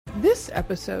This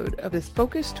episode of this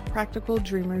Focused Practical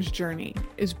Dreamer's Journey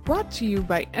is brought to you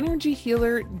by energy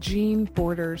healer Jean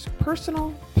Border's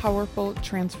personal, powerful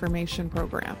transformation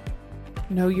program.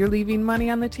 Know you're leaving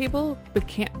money on the table, but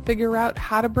can't figure out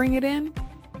how to bring it in?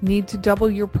 Need to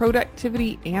double your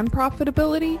productivity and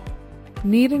profitability?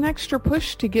 Need an extra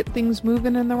push to get things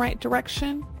moving in the right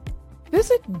direction?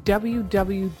 Visit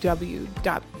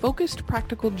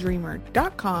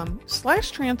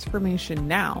www.focusedpracticaldreamer.com/transformation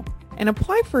now and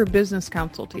apply for a business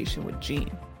consultation with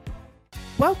Jean.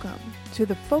 Welcome to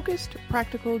the Focused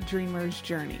Practical Dreamer's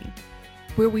Journey,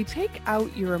 where we take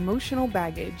out your emotional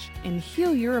baggage and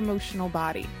heal your emotional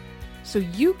body so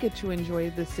you get to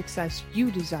enjoy the success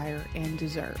you desire and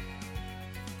deserve.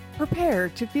 Prepare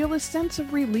to feel a sense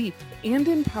of relief and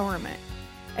empowerment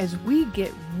as we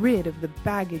get rid of the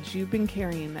baggage you've been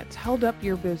carrying that's held up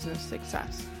your business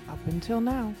success up until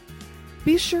now.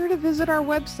 Be sure to visit our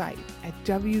website at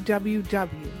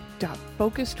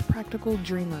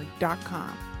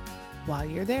www.focusedpracticaldreamer.com. While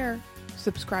you're there,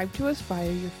 subscribe to us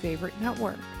via your favorite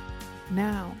network.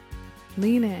 Now,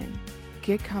 lean in,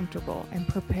 get comfortable, and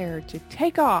prepare to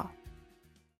take off.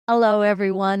 Hello,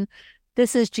 everyone.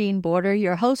 This is Jean Border,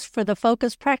 your host for the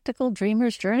Focused Practical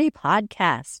Dreamer's Journey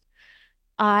podcast.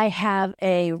 I have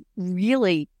a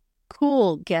really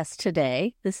cool guest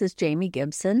today. This is Jami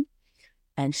Gibson,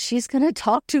 and she's going to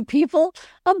talk to people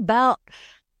about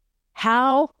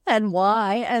how and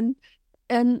why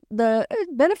and the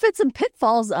benefits and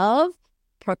pitfalls of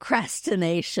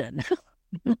procrastination.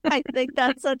 I think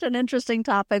that's such an interesting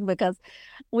topic because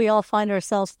we all find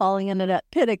ourselves falling into that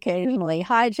pit occasionally.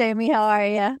 Hi, Jami. How are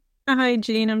you? Hi,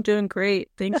 Jean. I'm doing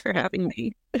great. Thanks for having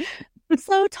me.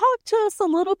 So talk to us a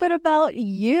little bit about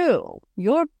you,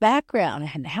 your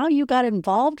background, and how you got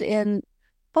involved in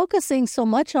focusing so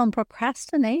much on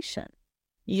procrastination.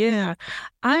 Yeah,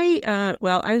 I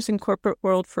was in corporate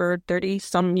world for 30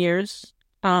 some years.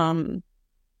 And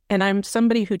I'm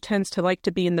somebody who tends to like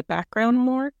to be in the background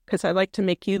more because I like to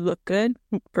make you look good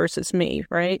versus me,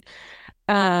 right?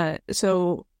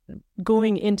 So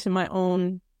going into my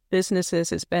own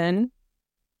businesses has been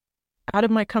out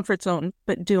of my comfort zone,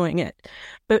 but doing it.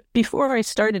 But before I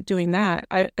started doing that,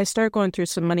 I started going through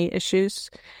some money issues.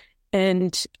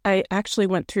 And I actually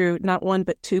went through not one,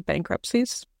 but two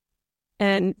bankruptcies.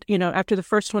 And, after the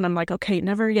first one, I'm like, okay,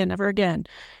 never again.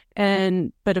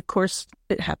 But of course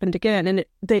it happened again. And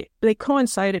they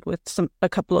coincided with a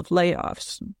couple of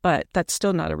layoffs, but that's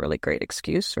still not a really great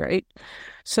excuse, right?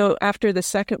 So after the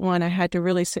second one, I had to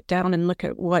really sit down and look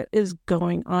at what is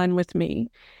going on with me.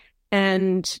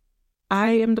 And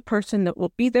I am the person that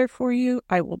will be there for you.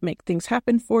 I will make things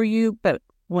happen for you. But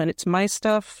when it's my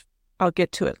stuff, I'll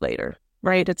get to it later,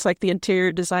 right? It's like the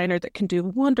interior designer that can do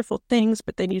wonderful things,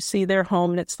 but then you see their home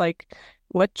and it's like,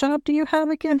 what job do you have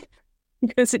again?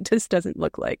 Because it just doesn't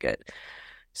look like it.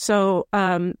 So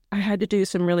I had to do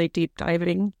some really deep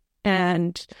diving,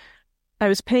 and I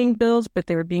was paying bills, but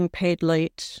they were being paid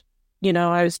late.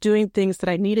 I was doing things that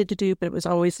I needed to do, but it was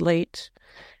always late.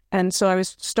 And so I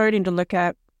was starting to look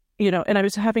at, and I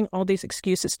was having all these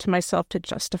excuses to myself to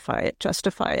justify it.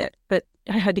 But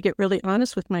I had to get really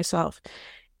honest with myself.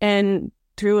 And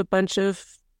through a bunch of,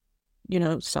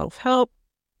 self-help,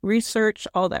 research,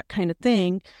 all that kind of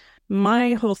thing,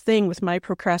 my whole thing with my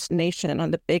procrastination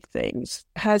on the big things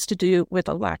has to do with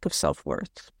a lack of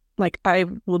self-worth. Like, I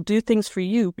will do things for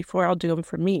you before I'll do them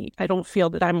for me. I don't feel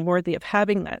that I'm worthy of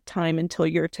having that time until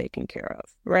you're taken care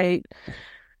of, right?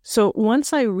 So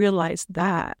once I realized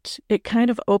that, it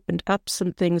kind of opened up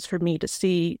some things for me to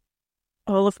see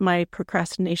all of my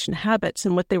procrastination habits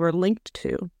and what they were linked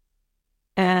to.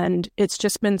 And it's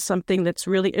just been something that's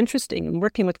really interesting. And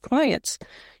working with clients,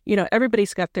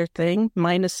 everybody's got their thing.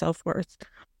 Mine is self-worth.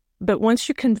 But once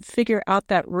you can figure out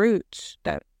that root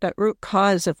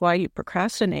cause of why you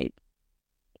procrastinate,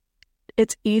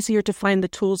 it's easier to find the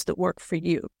tools that work for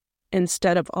you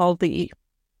instead of all the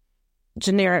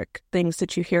generic things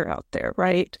that you hear out there,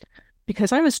 right?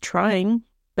 Because I was trying,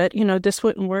 but, this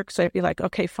wouldn't work. So I'd be like,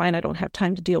 okay, fine, I don't have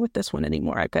time to deal with this one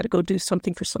anymore. I've got to go do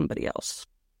something for somebody else.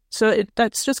 So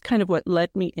that's just kind of what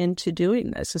led me into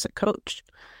doing this as a coach,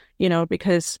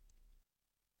 because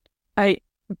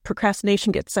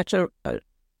procrastination gets such a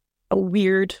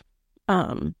weird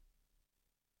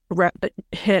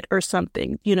hit or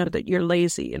something, that you're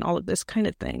lazy and all of this kind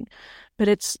of thing. But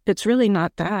it's really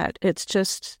not that. It's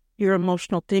just your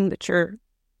emotional thing that you're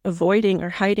avoiding or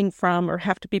hiding from or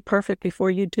have to be perfect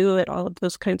before you do it, all of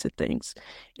those kinds of things.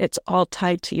 It's all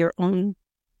tied to your own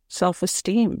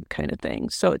self-esteem kind of thing.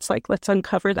 So it's like, let's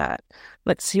uncover that.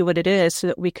 Let's see what it is so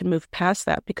that we can move past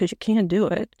that, because you can do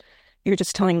it. you're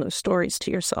just telling those stories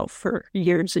to yourself for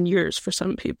years and years for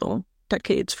some people,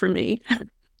 decades for me.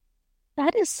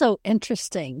 That is so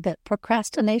interesting that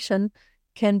procrastination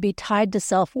can be tied to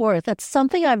self-worth. That's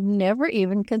something I've never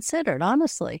even considered,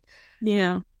 honestly.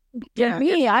 Yeah. For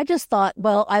me, I just thought,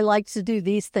 well, I like to do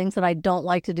these things and I don't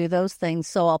like to do those things,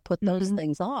 so I'll put those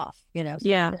things off,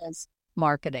 Yeah. as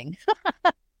marketing.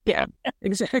 Yeah,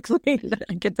 exactly.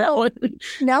 I get that one.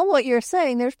 Now what you're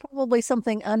saying, there's probably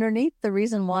something underneath the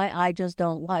reason why I just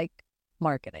don't like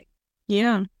marketing.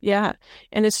 Yeah, yeah.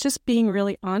 And it's just being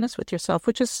really honest with yourself,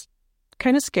 which is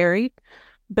kind of scary.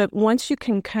 But once you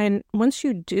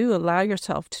do allow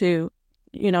yourself to,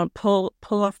 pull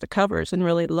off the covers and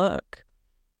really look.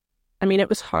 I mean, it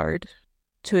was hard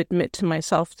to admit to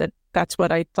myself that that's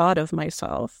what I thought of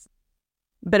myself.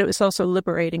 But it was also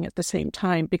liberating at the same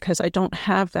time because I don't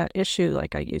have that issue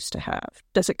like I used to have.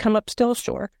 Does it come up still?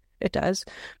 Sure, it does.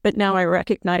 But now I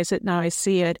recognize it, now I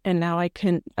see it, and now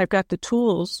I've got the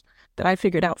tools that I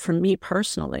figured out for me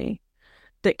personally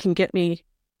that can get me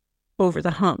over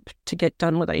the hump to get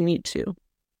done what I need to.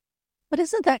 But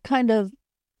isn't that kind of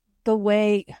the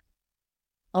way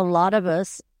a lot of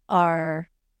us are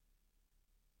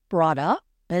brought up,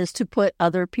 is to put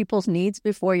other people's needs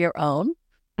before your own?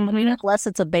 I mean, unless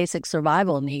it's a basic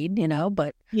survival need,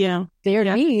 but their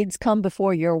needs come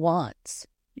before your wants.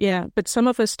 Yeah, but some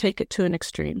of us take it to an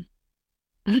extreme.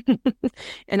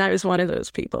 And I was one of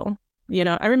those people.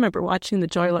 I remember watching the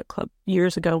Joy Luck Club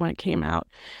years ago when it came out,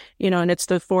 and it's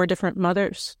the 4 different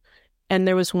mothers. And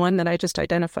there was one that I just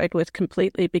identified with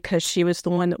completely because she was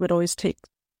the one that would always take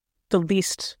the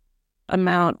least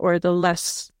amount or the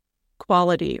less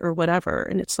quality or whatever.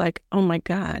 And it's like, oh my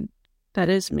God, that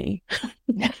is me.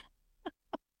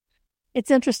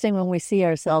 It's interesting when we see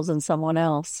ourselves in someone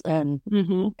else and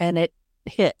it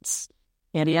hits.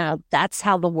 And that's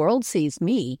how the world sees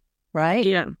me, right?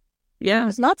 Yeah. Yeah.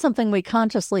 It's not something we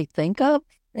consciously think of.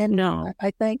 And no,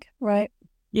 I think, right?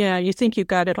 Yeah, you think you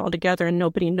got it all together and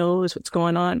nobody knows what's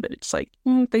going on, but it's like,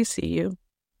 they see you.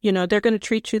 They're going to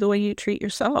treat you the way you treat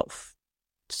yourself.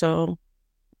 So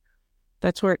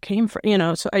that's where it came from,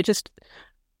 so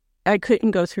I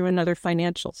couldn't go through another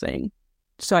financial thing.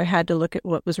 So I had to look at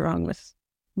what was wrong with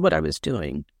what I was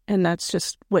doing. And that's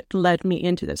just what led me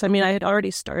into this. I mean, I had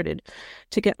already started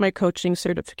to get my coaching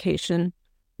certification,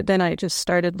 but then I just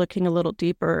started looking a little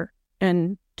deeper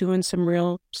and doing some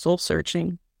real soul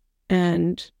searching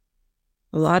and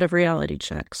a lot of reality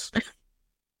checks.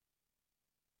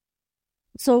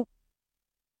 So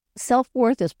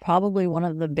self-worth is probably one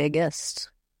of the biggest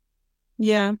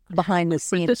behind the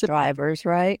scenes drivers,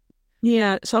 right?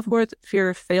 Yeah, self-worth, fear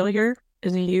of failure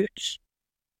is huge.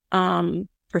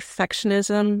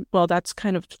 Perfectionism, well, that's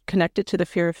kind of connected to the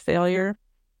fear of failure.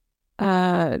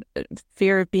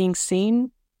 Fear of being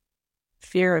seen,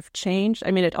 fear of change.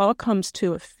 I mean, it all comes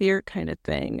to a fear kind of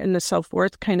thing. And the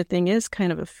self-worth kind of thing is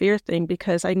kind of a fear thing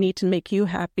because I need to make you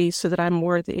happy so that I'm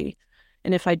worthy.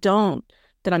 And if I don't,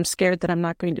 then I'm scared that I'm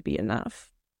not going to be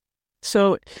enough.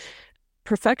 So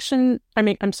procrastination,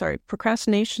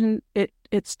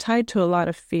 it's tied to a lot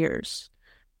of fears,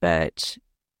 but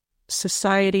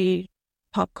society,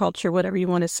 pop culture, whatever you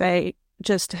want to say,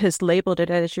 just has labeled it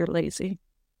as you're lazy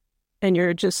and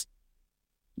you're just,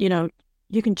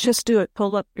 you can just do it,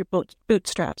 pull up your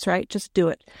bootstraps, right? Just do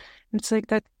it. And it's like,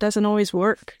 that doesn't always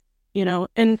work,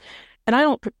 and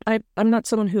I'm not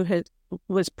someone who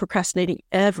was procrastinating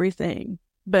everything,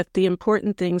 but the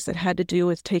important things that had to do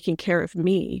with taking care of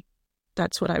me,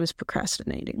 that's what I was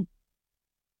procrastinating.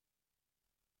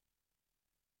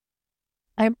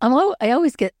 I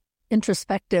always get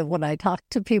introspective when I talk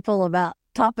to people about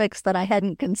topics that I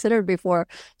hadn't considered before.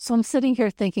 So I'm sitting here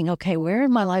thinking, okay, where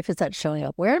in my life is that showing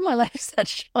up? Where in my life is that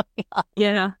showing up?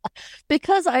 Yeah.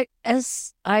 Because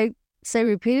as I say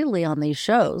repeatedly on these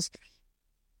shows,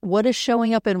 what is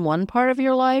showing up in one part of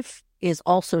your life is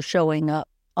also showing up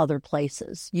other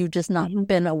places. You've just not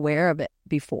been aware of it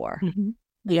before.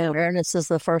 Yeah. Awareness is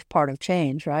the first part of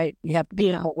change, right? You have to be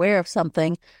aware of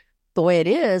something the way it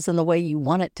is and the way you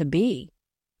want it to be.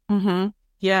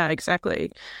 Yeah,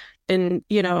 exactly. And,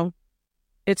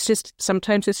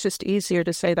 sometimes it's just easier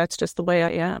to say that's just the way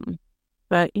I am.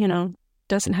 But,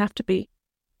 doesn't have to be.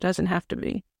 Doesn't have to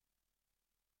be.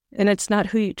 And it's not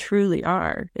who you truly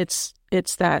are. It's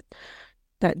that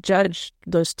judge,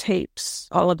 those tapes,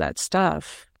 all of that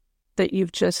stuff that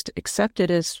you've just accepted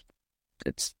as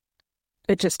it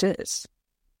just is.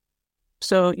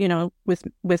 So,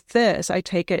 with this, I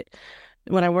take it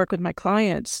when I work with my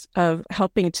clients of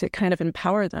helping to kind of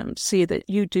empower them, see that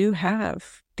you do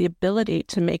have the ability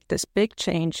to make this big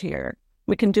change here.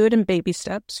 We can do it in baby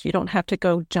steps. You don't have to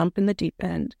go jump in the deep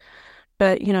end,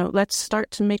 But, let's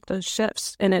start to make those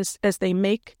shifts. And as they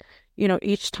make,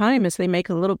 each time as they make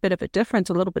a little bit of a difference,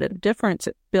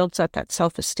 it builds up that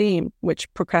self-esteem,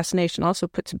 which procrastination also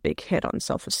puts a big hit on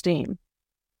self-esteem.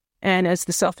 And as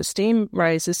the self-esteem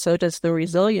rises, so does the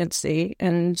resiliency,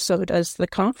 and so does the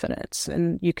confidence,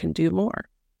 and you can do more.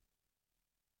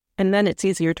 And then it's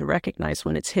easier to recognize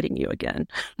when it's hitting you again,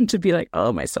 to be like,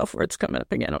 oh, my self-worth's coming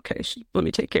up again. Okay, let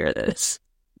me take care of this.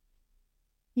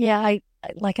 Yeah,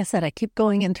 like I said, I keep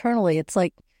going internally. It's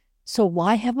like, so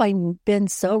why have I been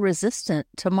so resistant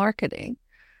to marketing?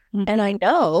 Mm-hmm. And I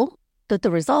know that the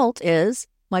result is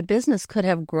my business could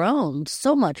have grown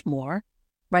so much more.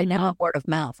 Right now, I'm word of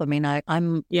mouth. I mean,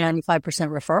 I'm 95%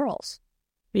 referrals.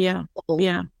 Yeah.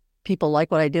 People like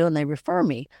what I do and they refer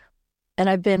me. And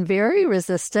I've been very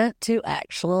resistant to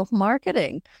actual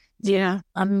marketing. Yeah.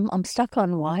 I'm stuck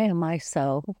on why am I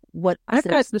so? I've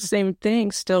got the same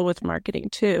thing still with marketing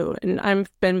too. And I've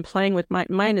been playing with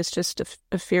mine is just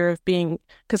a fear of being,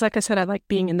 because like I said, I like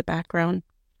being in the background.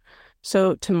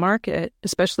 So to market,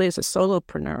 especially as a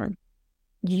solopreneur,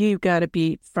 you've got to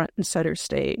be front and center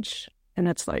stage. And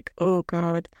it's like, oh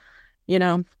God,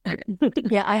 Yeah,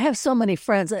 I have so many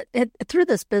friends. Through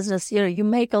this business, you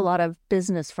make a lot of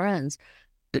business friends.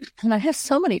 And I have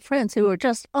so many friends who are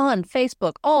just on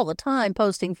Facebook all the time,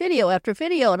 posting video after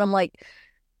video. And I'm like,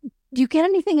 do you get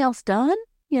anything else done?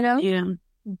 Yeah.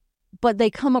 But they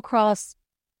come across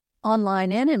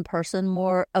online and in person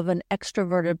more of an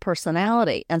extroverted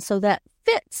personality. And so that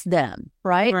fits them,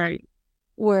 right? Right.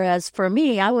 Whereas for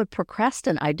me, I would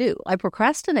procrastinate. I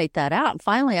procrastinate that out. And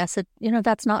finally, I said,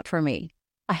 that's not for me.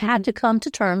 I had to come to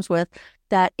terms with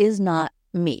that is not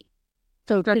me.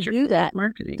 So to do that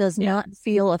does not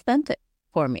feel authentic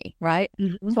for me, right?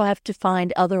 Mm-hmm. So I have to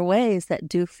find other ways that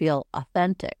do feel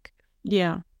authentic.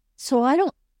 Yeah. So other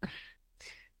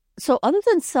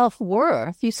than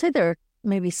self-worth, you say there are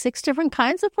maybe 6 different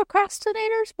kinds of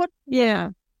procrastinators? What? Yeah.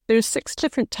 There's 6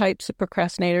 different types of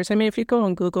procrastinators. I mean, if you go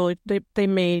on Google, they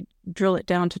may drill it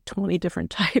down to 20 different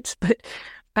types, but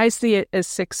I see it as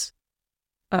 6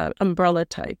 umbrella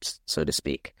types, so to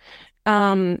speak.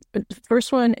 The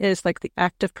first one is like the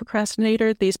active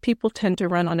procrastinator. These people tend to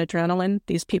run on adrenaline.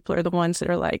 These people are the ones that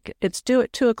are like, it's due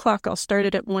at 2:00. I'll start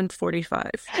it at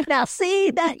 1:45. Now,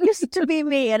 see, that used to be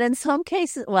me. And in some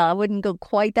cases, well, I wouldn't go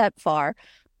quite that far,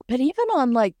 but even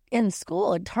on like in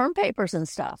school and term papers and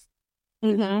stuff.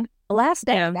 Mm-hmm. The last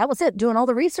day, that was it. Doing all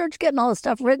the research, getting all the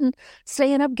stuff written,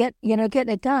 staying up, getting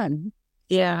it done.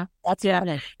 Yeah. That's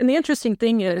funny. And the interesting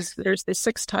thing is there's the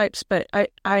 6 types, but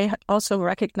I also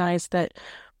recognize that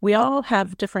we all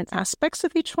have different aspects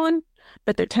of each one,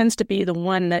 but there tends to be the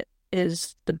one that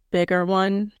is the bigger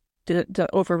one, the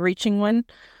overreaching one.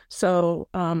 So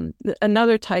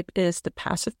another type is the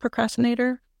passive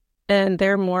procrastinator, and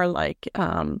they're more like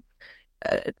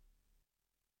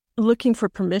looking for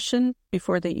permission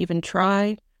before they even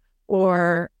try,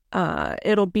 or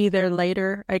it'll be there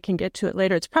later. I can get to it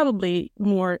later. It's probably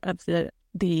more of the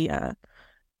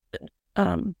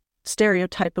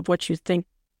stereotype of what you think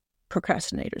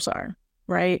procrastinators are,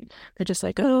 right? They're just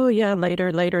like, oh yeah,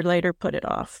 later, put it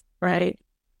off, right?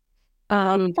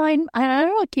 I don't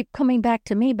know, keep coming back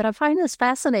to me, but I find this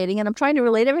fascinating, and I'm trying to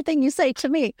relate everything you say to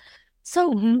me.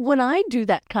 So when I do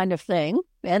that kind of thing,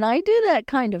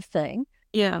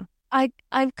 yeah,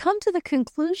 I've come to the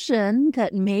conclusion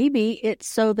that maybe it's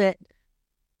so that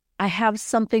I have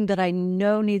something that I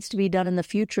know needs to be done in the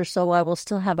future, so I will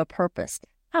still have a purpose.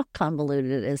 How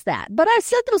convoluted is that? But I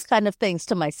said those kind of things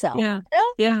to myself.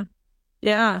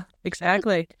 Yeah,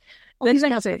 exactly. All these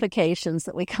justifications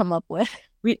that we come up with.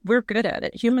 We're good at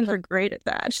it. Humans are great at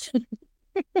that.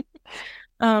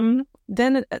 Then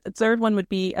the third one would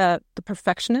be the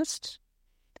perfectionist.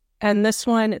 And this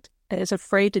one is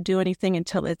afraid to do anything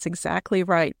until it's exactly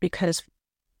right, because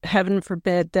heaven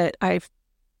forbid that I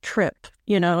trip,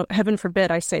 heaven forbid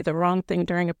I say the wrong thing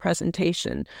during a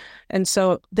presentation. And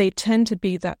so they tend to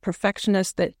be that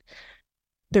perfectionist that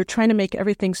they're trying to make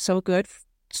everything so good,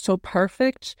 so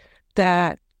perfect,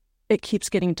 that it keeps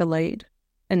getting delayed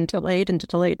and delayed and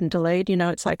delayed and delayed.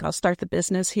 It's like, I'll start the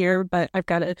business here, but I've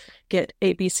got to get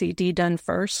A, B, C, D done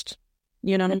first,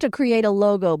 And to create a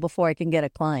logo before I can get a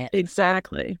client.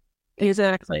 Exactly. But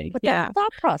that's the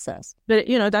thought process. But,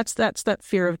 that's that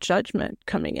fear of judgment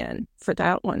coming in for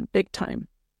that one, big time.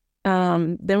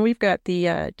 Then we've got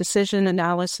the decision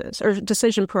analysis or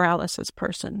decision paralysis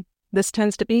person. This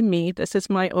tends to be me. This is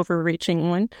my overreaching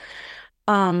one.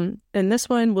 And this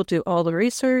one will do all the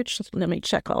research. Let me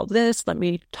check all this. Let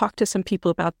me talk to some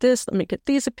people about this. Let me get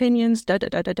these opinions.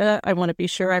 I want to be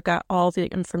sure I've got all the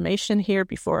information here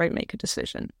before I make a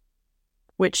decision.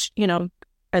 Which,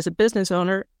 as a business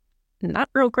owner, not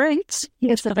real great.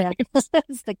 It's a bad.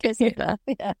 It's the kiss of death.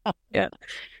 Yeah. Yeah.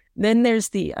 Then there's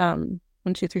the 1,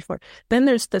 2, 3, 4. Then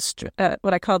there's the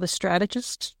what I call the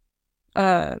strategist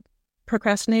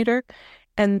procrastinator,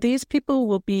 and these people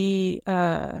will be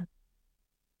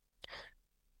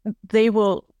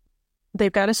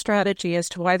they've got a strategy as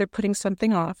to why they're putting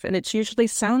something off, and it usually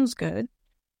sounds good,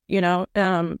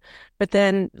 but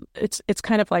then it's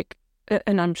kind of like,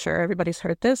 and I'm sure everybody's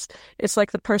heard this, it's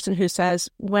like the person who says,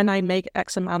 when I make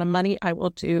X amount of money, I will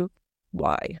do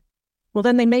Y. Well,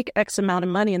 then they make X amount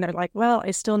of money and they're like, well,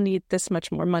 I still need this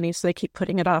much more money. So they keep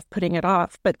putting it off,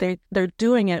 but they're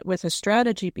doing it with a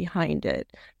strategy behind it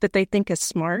that they think is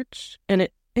smart. And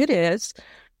it is,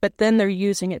 but then they're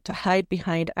using it to hide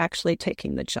behind actually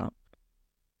taking the jump.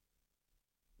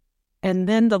 And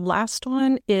then the last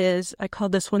one is, I call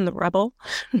this one the rebel.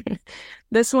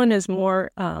 This one is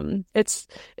more, it's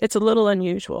a little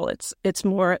unusual. It's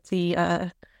more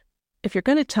the, if you're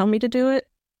going to tell me to do it,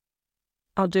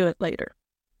 I'll do it later.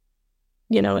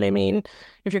 You know what I mean?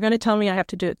 If you're going to tell me I have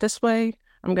to do it this way,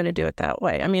 I'm going to do it that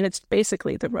way. I mean, it's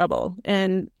basically the rebel.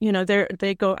 And,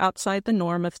 they go outside the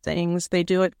norm of things. They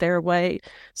do it their way.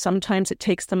 Sometimes it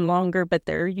takes them longer, but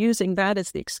they're using that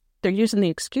as they're using the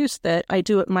excuse that I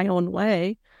do it my own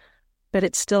way, but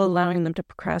it's still allowing them to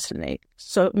procrastinate.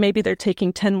 So maybe they're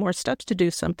taking 10 more steps to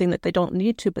do something that they don't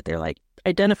need to, but they're like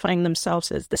identifying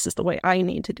themselves as this is the way I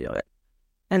need to do it.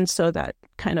 And so that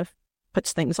kind of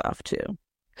puts things off too.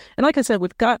 And like I said,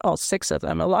 we've got all 6 of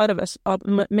them.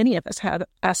 Many of us have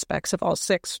aspects of all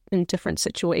 6 in different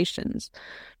situations,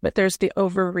 but there's the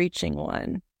overreaching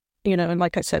one, and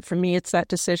like I said, for me, it's that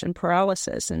decision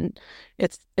paralysis, and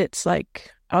it's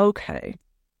like, okay.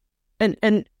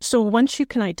 And so once you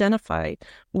can identify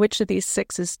which of these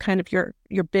 6 is kind of your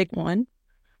big one,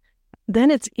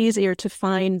 then it's easier to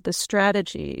find the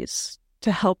strategies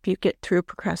to help you get through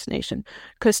procrastination.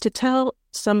 Because to tell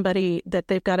somebody that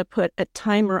they've got to put a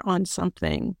timer on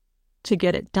something to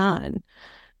get it done,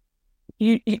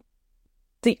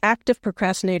 the active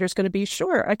procrastinator is going to be,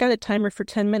 sure, I got a timer for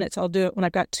 10 minutes. I'll do it when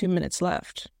I've got 2 minutes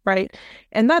left, right?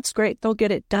 And that's great. They'll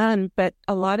get it done. But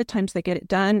a lot of times they get it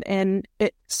done and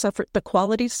the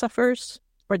quality suffers,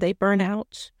 or they burn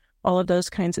out, all of those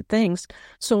kinds of things.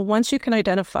 So once you can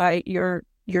identify your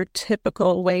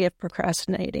typical way of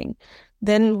procrastinating,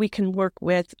 then we can work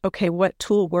with, okay, what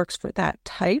tool works for that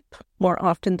type more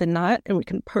often than not, and we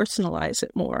can personalize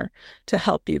it more to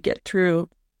help you get through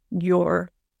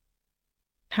your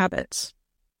habits.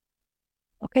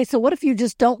 Okay, so what if you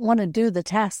just don't want to do the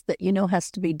task that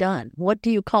has to be done? What do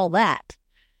you call that?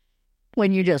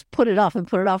 When you just put it off and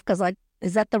put it off, because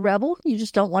is that the rebel? You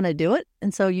just don't want to do it,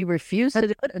 and so you refuse to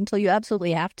do it until you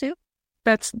absolutely have to?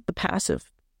 That's the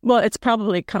passive. Well, it's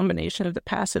probably a combination of the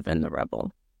passive and the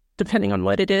rebel, depending on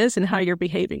what it is and how you're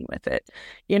behaving with it.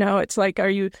 It's like, are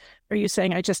you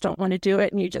saying, I just don't want to do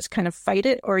it, and you just kind of fight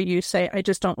it? Or you say, I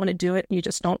just don't want to do it, and you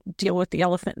just don't deal with the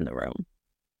elephant in the room?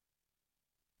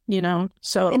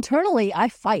 So internally, I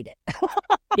fight it.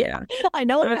 Yeah. I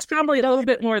know it's probably a little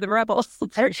bit more the rebel.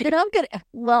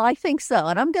 I think so.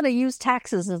 And I'm going to use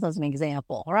taxes as an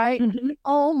example, right? Mm-hmm.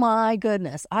 Oh my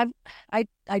goodness. I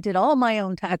did all my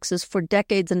own taxes for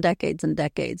decades and decades and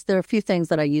decades. There are a few things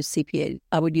that I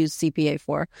would use CPA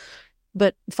for.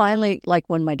 But finally, like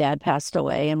when my dad passed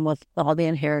away and with all the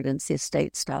inheritance, the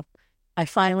estate stuff, I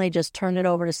finally just turned it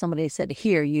over to somebody and said,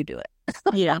 here, you do it.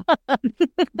 Yeah.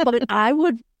 But I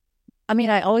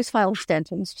always file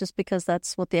extensions just because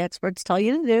that's what the experts tell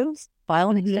you to do. File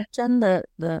an extension.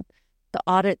 The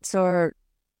audits or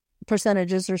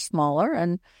percentages are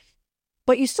smaller,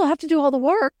 but you still have to do all the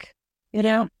work.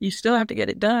 You still have to get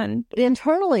it done. But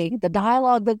internally, the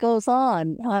dialogue that goes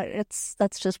on,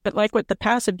 that's just. But like with the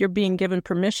passive, you're being given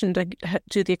permission to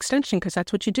do the extension because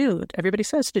that's what you do. Everybody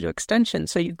says to do extension,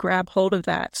 so you grab hold of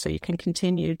that so you can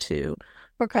continue to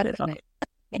procrastinate.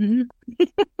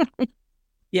 Mm-hmm.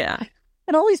 Yeah.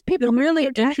 And all these people really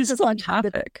interesting on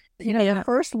topic. The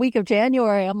first week of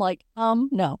January, I'm like,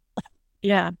 no.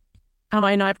 Yeah.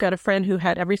 I know I've got a friend who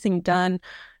had everything done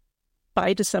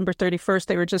by December 31st.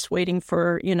 They were just waiting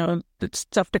for, the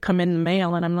stuff to come in the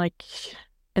mail. And I'm like,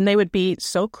 and they would be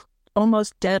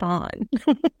almost dead on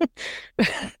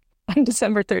on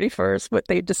December 31st,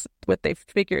 what they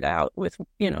figured out with,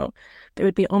 they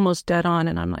would be almost dead on.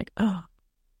 And I'm like, oh,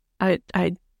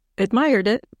 I admired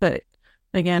it, but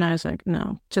again, I was like,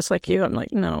 no, just like you. I'm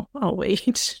like, no, I'll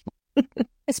wait.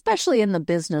 Especially in the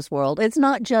business world. It's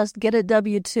not just get a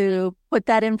W-2, put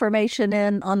that information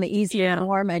in on the easy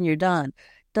form, and you're done.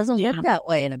 It doesn't work that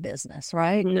way in a business,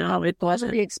 right? No, it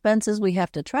doesn't. The expenses we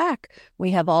have to track.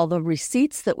 We have all the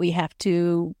receipts that we have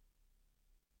to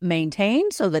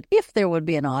maintained so that if there would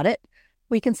be an audit,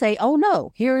 we can say, oh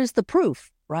no, here is the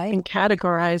proof, right? And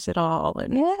categorize it all.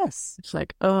 And yes, it's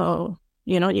like, oh,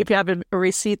 if you have a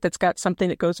receipt that's got something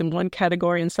that goes in one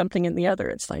category and something in the other,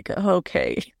 it's like,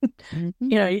 okay, mm-hmm.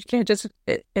 You can't just,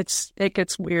 it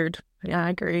gets weird. Yeah, I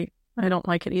agree. I don't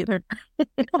like it either.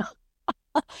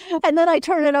 And then I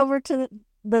turn it over to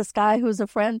this guy who's a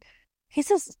friend. He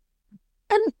says,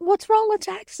 and what's wrong with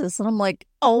taxes? And I'm like,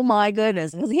 oh my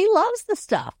goodness, because he loves the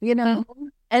stuff, Mm-hmm.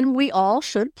 And we all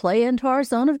should play into our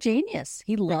zone of genius.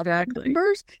 He loves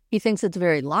numbers. He thinks it's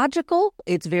very logical.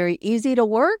 It's very easy to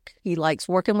work. He likes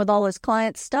working with all his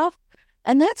clients' stuff.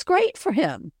 And that's great for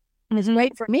him. And it's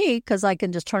great for me because I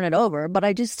can just turn it over, but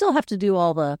I just still have to do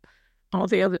all the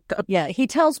other stuff. Yeah, he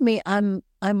tells me I'm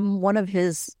one of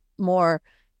his more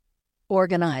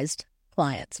organized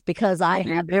clients because I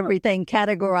have everything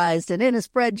categorized and in a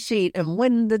spreadsheet and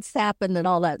when that's happened and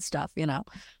all that stuff,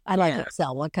 I like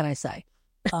Excel. What can I say?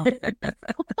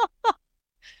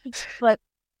 But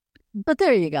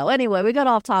there you go. Anyway, we got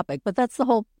off topic, but that's the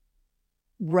whole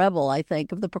rebel, I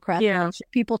think, of the procrastination. Yeah.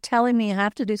 People telling me I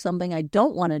have to do something I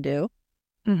don't want to do,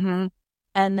 mm-hmm.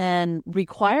 and then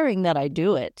requiring that I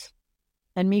do it,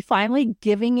 and me finally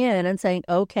giving in and saying,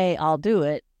 "Okay, I'll do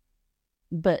it,"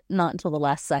 but not until the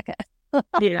last second.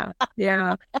 Yeah.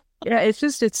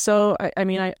 It's so.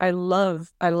 I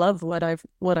love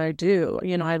what I do.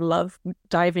 I love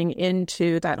diving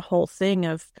into that whole thing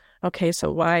of, okay,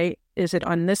 so why is it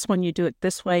on this one you do it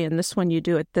this way and this one you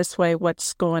do it this way?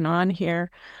 What's going on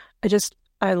here?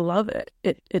 I love it.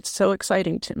 It's so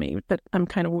exciting to me, but I'm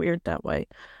kind of weird that way.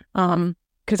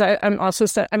 Because I'm also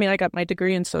I got my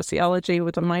degree in sociology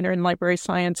with a minor in library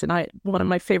science, and one of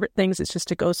my favorite things is just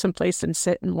to go someplace and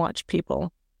sit and watch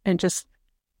people and just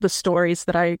the stories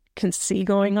that I can see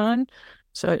going on.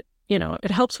 So,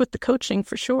 it helps with the coaching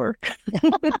for sure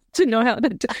to know how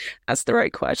to ask the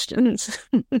right questions.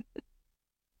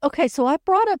 Okay, so I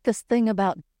brought up this thing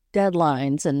about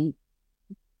deadlines and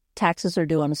taxes are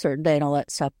due on a certain day and all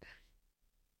that stuff.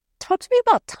 Talk to me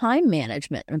about time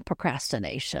management and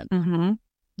procrastination. Mm-hmm.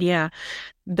 Yeah,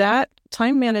 that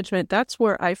time management, that's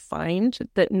where I find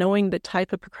that knowing the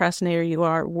type of procrastinator you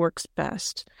are works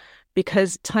best,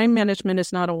 because time management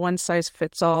is not a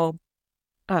one-size-fits-all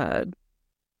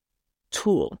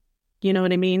tool. You know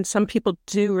what I mean? Some people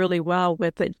do really well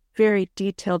with a very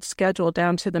detailed schedule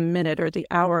down to the minute or the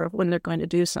hour of when they're going to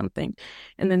do something.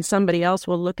 And then somebody else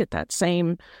will look at that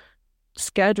same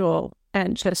schedule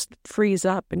and just freeze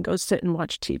up and go sit and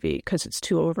watch TV because it's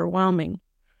too overwhelming.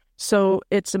 So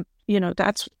it's,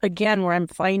 that's again where I'm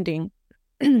finding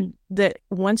that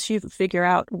once you figure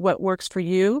out what works for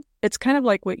you, it's kind of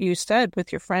like what you said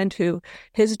with your friend who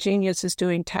his genius is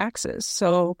doing taxes.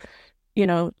 So,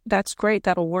 that's great.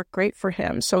 That'll work great for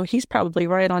him. So he's probably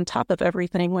right on top of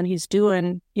everything when he's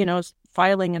doing,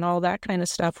 filing and all that kind of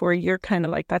stuff, where you're kind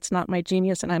of like, that's not my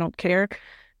genius and I don't care.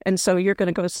 And so you're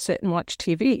going to go sit and watch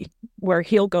TV where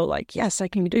he'll go like, yes, I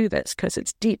can do this because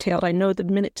it's detailed. I know the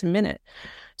minute to minute.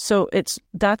 So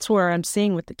that's where I'm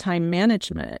seeing with the time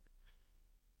management.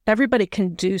 Everybody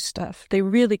can do stuff. They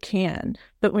really can.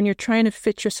 But when you're trying to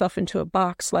fit yourself into a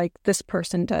box like this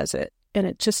person does it, and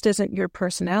it just isn't your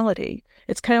personality,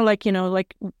 it's kind of like,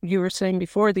 like you were saying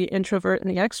before, the introvert and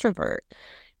the extrovert.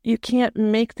 You can't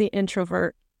make the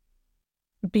introvert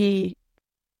be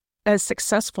as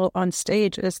successful on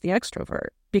stage as the extrovert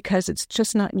because it's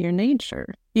just not in your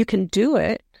nature. You can do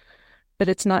it, but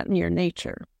it's not in your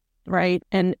nature. Right.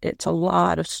 And it's a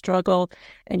lot of struggle,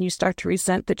 and you start to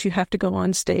resent that you have to go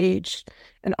on stage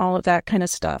and all of that kind of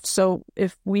stuff. So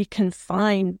if we can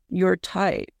find your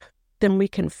type, then we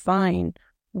can find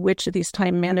which of these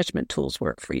time management tools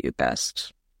work for you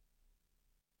best.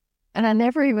 And I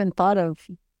never even thought of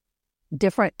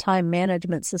different time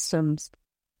management systems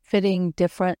fitting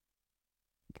different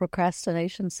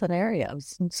procrastination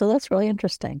scenarios. So that's really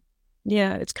interesting.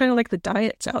 Yeah. It's kind of like the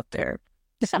diets out there.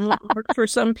 Some work for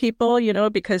some people,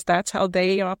 because that's how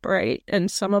they operate,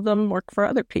 and some of them work for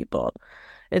other people.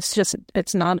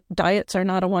 Diets are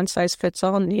not a one size fits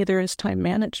all, neither is time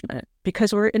management,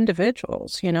 because we're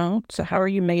individuals, so how are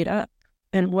you made up?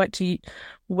 And what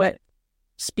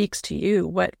speaks to you?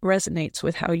 What resonates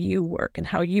with how you work and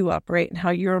how you operate and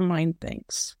how your mind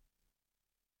thinks?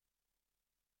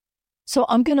 So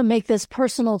I'm going to make this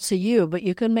personal to you, but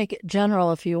you can make it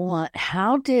general if you want.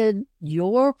 How did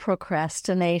your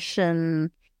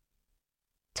procrastination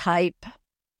type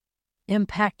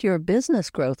impact your business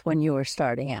growth when you were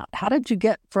starting out? How did you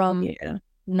get from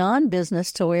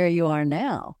non-business to where you are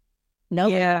now?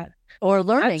 Or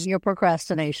learning your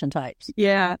procrastination types?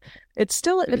 Yeah, it's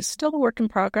still a work in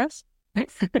progress.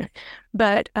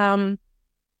 But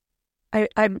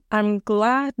I'm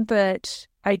glad that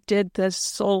I did the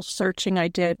soul searching I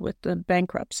did with the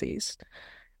bankruptcies,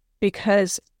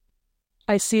 because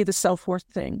I see the self-worth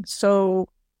thing. So,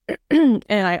 and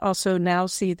I also now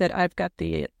see that I've got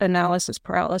the analysis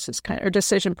paralysis or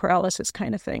decision paralysis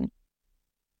kind of thing.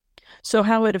 So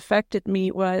how it affected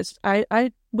me was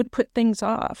I would put things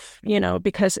off,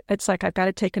 because it's like, I've got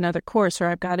to take another course, or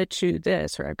I've got to do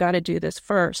this, or I've got to do this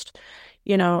first,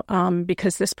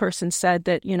 because this person said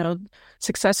that,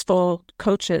 successful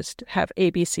coaches have A,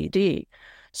 B, C, D.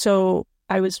 So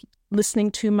I was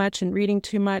listening too much and reading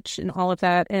too much and all of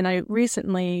that. And I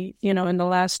recently, in the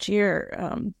last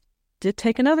year, did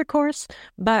take another course,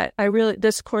 but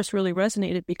this course really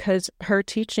resonated because her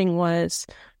teaching was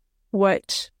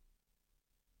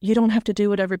you don't have to do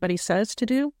what everybody says to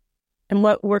do, and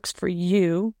what works for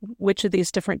you, which of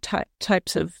these different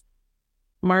types of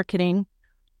marketing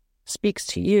speaks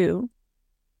to you,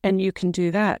 and you can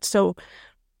do that. So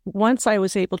once I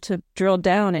was able to drill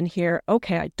down and hear,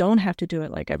 okay, I don't have to do it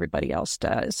like everybody else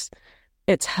does,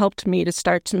 it's helped me to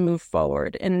start to move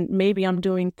forward. And maybe I'm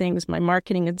doing things, my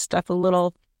marketing and stuff, a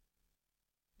little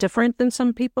different than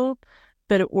some people,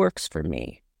 but it works for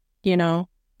me,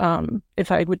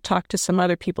 If I would talk to some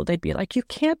other people, they'd be like, you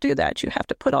can't do that. You have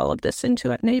to put all of this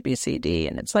into an A, B, C, D.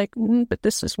 And it's like, but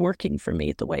this is working for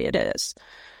me the way it is.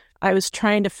 I was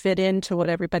trying to fit into what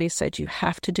everybody said you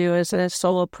have to do as a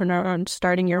solopreneur and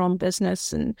starting your own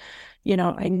business. And,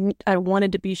 I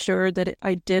wanted to be sure that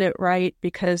I did it right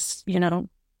because,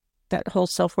 that whole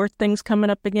self-worth thing's coming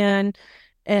up again.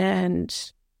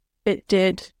 And it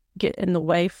did get in the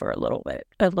way for a little bit.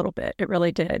 It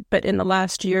really did. But in the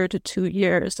last year to 2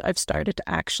 years, I've started to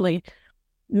actually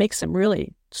make some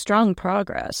really strong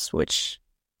progress, which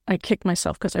I kick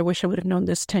myself because I wish I would have known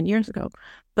this 10 years ago.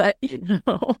 But,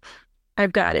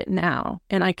 I've got it now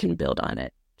and I can build on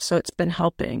it. So it's been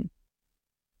helping.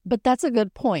 But that's a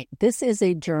good point. This is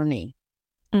a journey.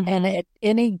 Mm-hmm. And at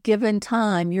any given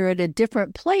time, you're at a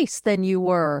different place than you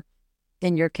were,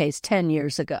 in your case, 10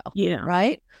 years ago. Yeah.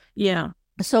 Right? Yeah.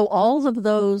 So all of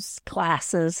those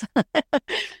classes,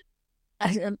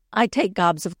 I take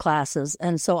gobs of classes.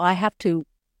 And so I have to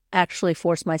actually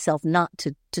force myself not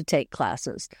to take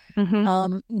classes.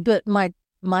 Mm-hmm. But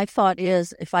my thought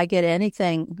is, if I get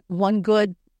anything, one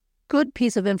good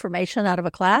piece of information out of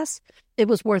a class, it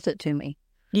was worth it to me.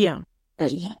 Yeah.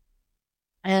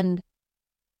 And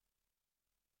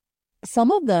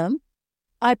some of them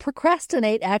I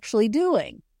procrastinate actually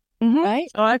doing. Mm-hmm. Right?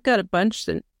 Oh, I've got a bunch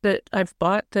that I've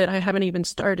bought that I haven't even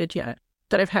started yet,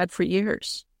 that I've had for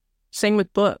years. Same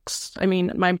with books. I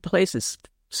mean, my place is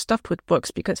stuffed with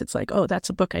books because it's like, oh, that's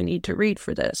a book I need to read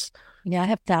for this. Yeah, I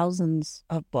have thousands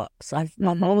of books. I've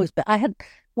always been.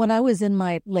 When I was in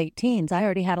my late teens, I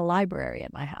already had a library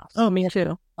at my house. Oh, me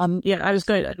too. Yeah,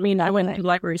 I went to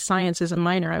library science as a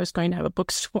minor. I was going to have a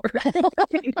bookstore.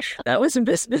 That was a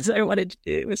business I wanted to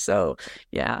do. So,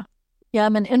 yeah. Yeah,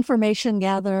 I'm an information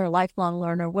gatherer, lifelong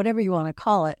learner, whatever you want to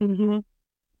call it. Mm-hmm.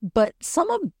 But some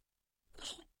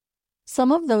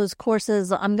of those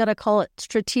courses, I'm going to call it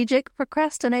strategic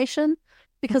procrastination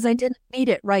because I didn't need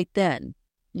it right then.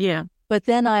 Yeah. But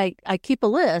then I keep a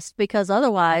list because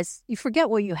otherwise you forget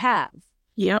what you have.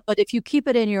 Yeah. But if you keep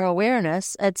it in your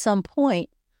awareness, at some point,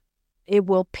 it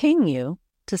will ping you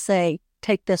to say,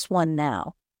 take this one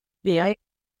now. Yeah. Right?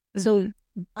 So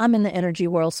I'm in the energy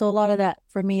world. So a lot of that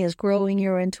for me is growing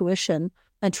your intuition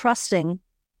and trusting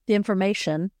the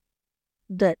information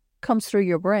that comes through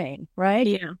your brain, right?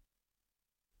 Yeah.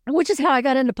 Which is how I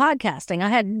got into podcasting. I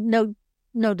had no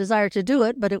desire to do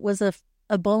it, but it was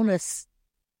a bonus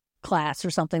class or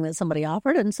something that somebody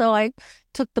offered. And so I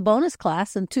took the bonus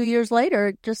class, and 2 years later,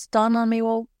 it just dawned on me,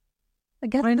 well, I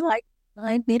guess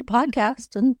I need a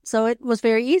podcast. And so it was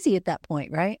very easy at that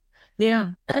point, right?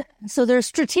 Yeah. So there's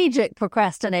strategic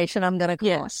procrastination, I'm going to call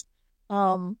yes.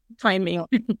 it. Find me.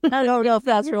 I don't know if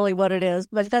that's really what it is,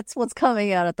 but that's what's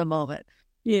coming out at the moment.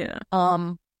 Yeah.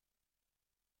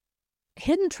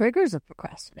 Hidden triggers of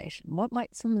procrastination. What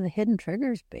might some of the hidden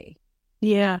triggers be?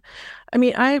 Yeah. I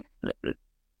mean, I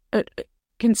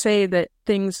can say that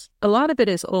a lot of it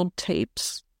is old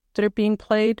tapes that are being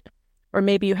played, or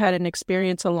maybe you had an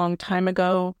experience a long time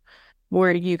ago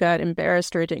where you got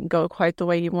embarrassed or it didn't go quite the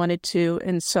way you wanted to.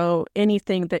 And so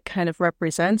anything that kind of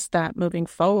represents that moving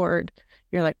forward,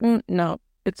 you're like, no,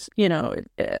 it's,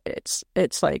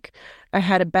 it's like I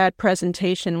had a bad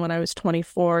presentation when I was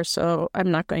 24, so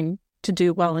I'm not going to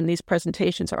do well in these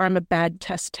presentations, or I'm a bad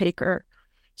test taker,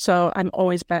 so I'm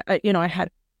always bad.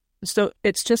 So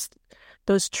it's just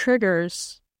those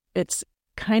triggers. It's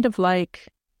kind of like,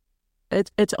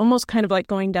 it's almost kind of like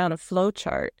going down a flow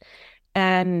chart.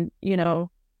 And,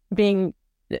 being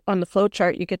on the flow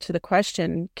chart, you get to the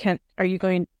question, are you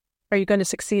going to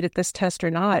succeed at this test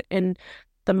or not? And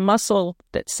the muscle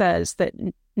that says that,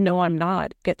 no, I'm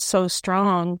not, gets so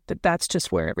strong that that's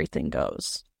just where everything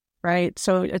goes, right?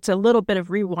 So it's a little bit of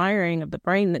rewiring of the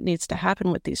brain that needs to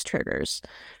happen with these triggers,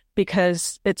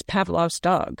 because it's Pavlov's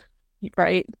dog,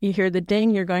 right? You hear the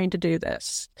ding, you're going to do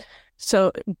this.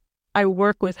 So I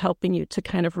work with helping you to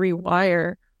kind of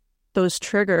rewire those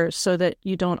triggers so that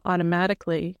you don't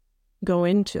automatically go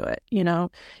into it.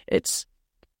 It's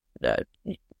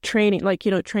training,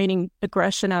 training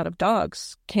aggression out of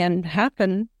dogs can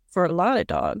happen for a lot of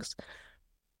dogs,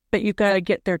 but you got to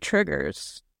get their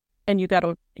triggers, and you got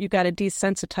to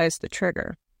desensitize the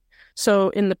trigger. So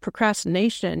in the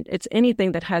procrastination, it's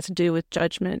anything that has to do with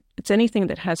judgment. It's anything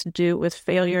that has to do with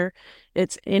failure.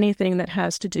 It's anything that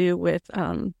has to do with,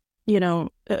 how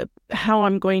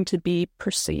I'm going to be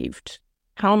perceived.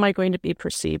 How am I going to be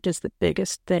perceived is the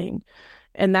biggest thing.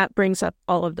 And that brings up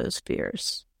all of those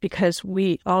fears, because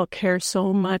we all care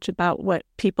so much about what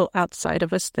people outside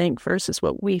of us think versus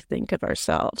what we think of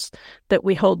ourselves, that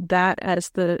we hold that as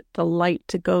the light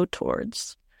to go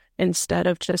towards, instead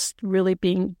of just really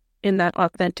being in that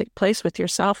authentic place with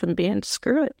yourself and being,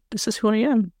 screw it, this is who I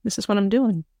am, this is what I'm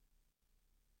doing.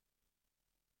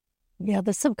 Yeah,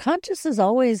 the subconscious is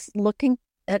always looking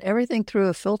at everything through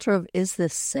a filter of, is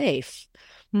this safe?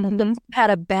 Mm-hmm.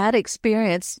 Had a bad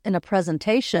experience in a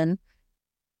presentation.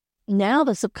 Now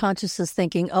the subconscious is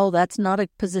thinking, oh, that's not a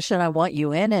position I want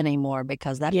you in anymore,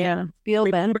 because that feel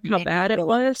Remember bad. How bad it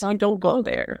was? You don't go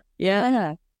there.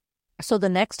 Yeah. So the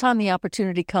next time the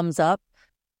opportunity comes up,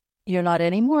 you're not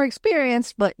any more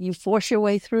experienced, but you force your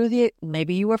way through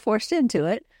maybe you were forced into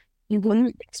it. You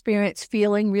wouldn't experience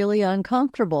feeling really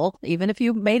uncomfortable, even if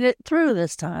you made it through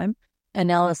this time. And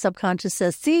now the subconscious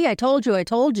says, see, I told you.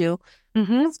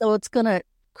 Mm-hmm. So it's going to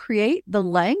create the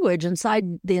language inside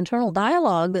the internal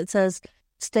dialogue that says,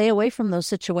 stay away from those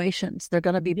situations. They're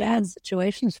going to be bad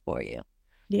situations for you.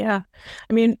 Yeah.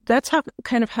 I mean, that's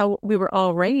how we were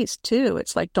all raised too.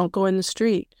 It's like, don't go in the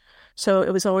street. So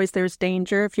it was always, there's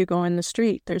danger if you go in the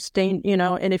street. There's danger,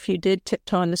 and if you did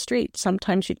tiptoe in the street,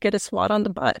 sometimes you'd get a swat on the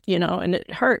butt, and it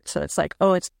hurts. So it's like,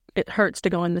 oh, it hurts to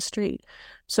go in the street.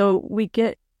 So we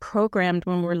get programmed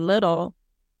when we're little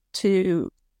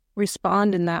to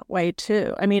respond in that way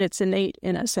too. I mean, it's innate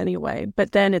in us anyway,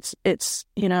 but then it's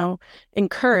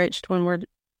encouraged when we're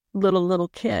little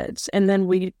kids. And then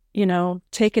we,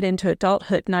 take it into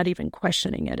adulthood, not even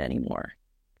questioning it anymore.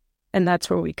 And that's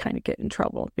where we kind of get in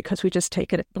trouble, because we just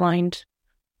take it blind.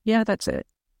 Yeah, that's it.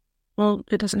 Well,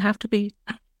 it doesn't have to be.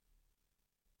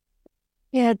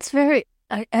 Yeah, it's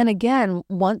and again,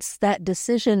 once that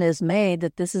decision is made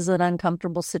that this is an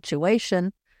uncomfortable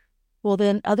situation, well,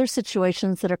 then other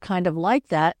situations that are kind of like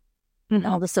that,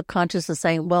 now the subconscious is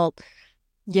saying, well,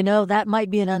 that might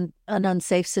be an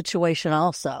unsafe situation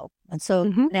also. And so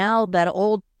now that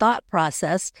old thought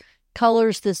process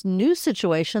colors this new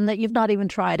situation that you've not even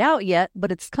tried out yet, but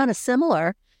it's kind of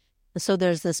similar. So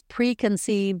there's this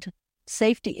preconceived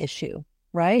safety issue,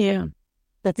 right? Yeah.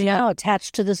 That's now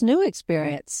attached to this new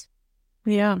experience.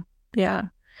 Yeah. Yeah.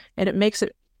 And it makes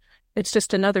it's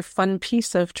just another fun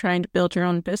piece of trying to build your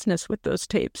own business with those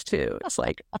tapes too. It's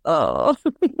like, oh,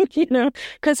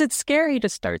 because it's scary to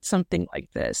start something like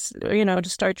this, to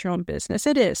start your own business.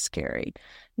 It is scary.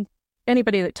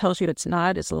 Anybody that tells you it's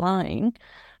not is lying.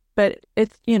 But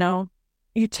it's,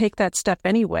 you take that step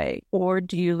anyway, or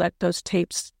do you let those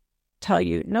tapes tell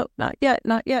you, nope, not yet,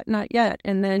 not yet, not yet.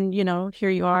 And then, here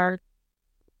you are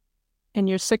in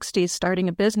your 60s starting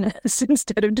a business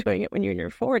instead of doing it when you're in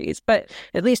your 40s. But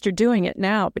at least you're doing it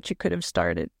now, but you could have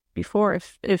started before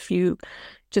if you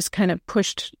just kind of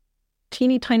pushed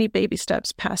teeny tiny baby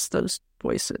steps past those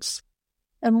voices.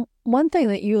 And one thing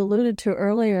that you alluded to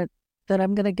earlier that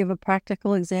I'm going to give a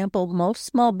practical example, most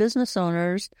small business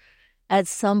owners at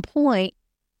some point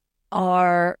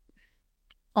are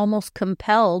almost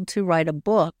compelled to write a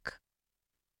book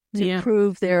to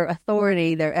prove their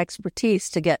authority, their expertise,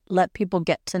 to let people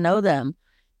get to know them.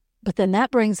 But then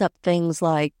that brings up things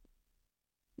like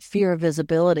fear of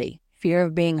visibility, fear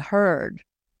of being heard,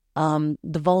 the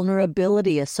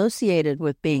vulnerability associated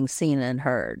with being seen and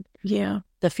heard. Yeah.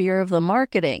 The fear of the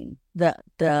marketing, the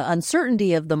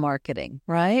uncertainty of the marketing,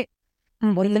 right?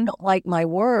 Mm-hmm. What if they don't like my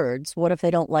words? What if they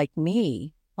don't like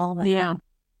me? All that. Yeah.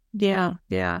 Yeah.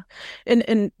 Yeah.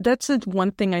 And that's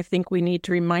one thing I think we need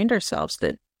to remind ourselves,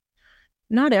 that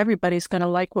not everybody's going to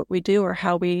like what we do or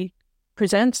how we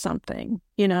present something.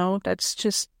 That's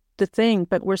just the thing.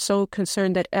 But we're so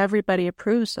concerned that everybody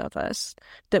approves of us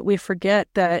that we forget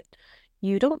that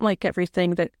you don't like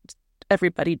everything that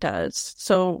everybody does.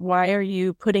 So why are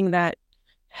you putting that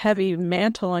heavy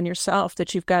mantle on yourself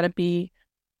that you've got to be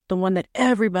the one that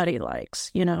everybody likes,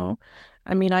 you know?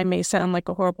 I mean, I may sound like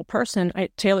a horrible person.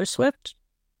 Taylor Swift,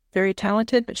 very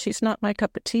talented, but she's not my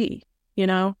cup of tea, you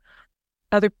know?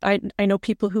 I know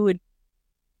people who would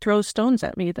throw stones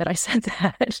at me that I said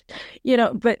that, you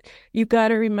know, but you got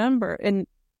to remember, and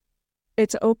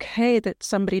it's okay that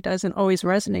somebody doesn't always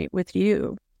resonate with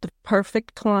you. The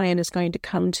perfect client is going to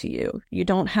come to you. You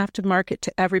don't have to market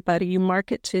to everybody. You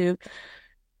market to,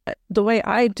 the way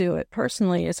I do it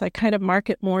personally is I kind of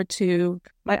market more to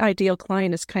my ideal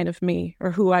client is kind of me,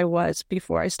 or who I was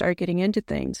before I started getting into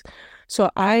things. So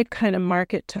I kind of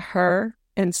market to her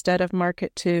instead of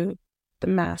market to the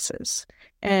masses.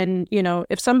 And, you know,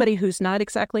 if somebody who's not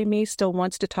exactly me still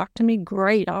wants to talk to me,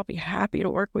 great, I'll be happy to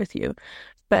work with you.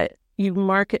 But you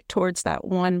market towards that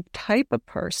one type of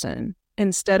person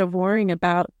instead of worrying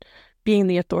about being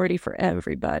the authority for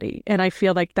everybody. And I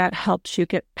feel like that helps you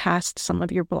get past some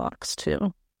of your blocks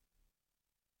too.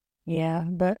 Yeah,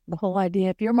 but the whole idea,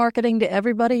 if you're marketing to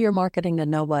everybody, you're marketing to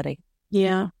nobody.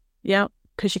 Yeah,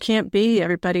 because you can't be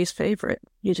everybody's favorite.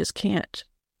 You just can't.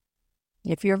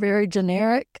 If you're very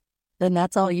generic, then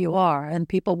that's all you are. And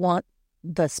people want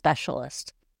the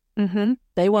specialist. Mm-hmm.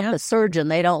 They want the surgeon.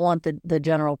 They don't want the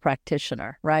general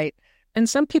practitioner, right? And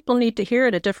some people need to hear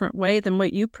it a different way than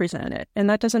what you present it. And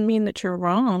that doesn't mean that you're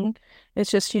wrong.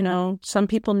 It's just, you know, some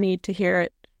people need to hear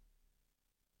it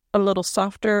a little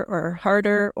softer or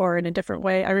harder or in a different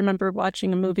way. I remember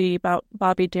watching a movie about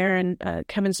Bobby Darin,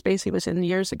 Kevin Spacey was in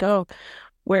years ago,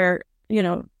 where, you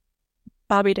know,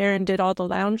 Bobby Darin did all the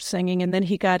lounge singing, and then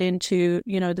he got into,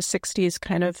 you know, the 60s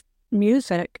kind of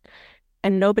music,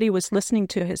 and nobody was listening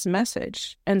to his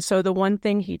message. And so the one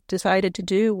thing he decided to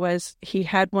do was he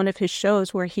had one of his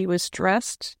shows where he was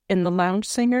dressed in the lounge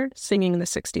singer singing the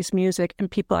 60s music,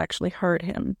 and people actually heard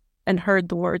him and heard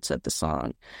the words of the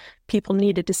song. People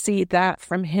needed to see that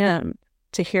from him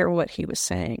to hear what he was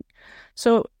saying.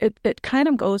 So it kind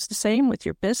of goes the same with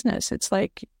your business. It's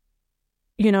like,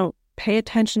 you know, pay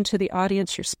attention to the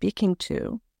audience you're speaking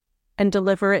to and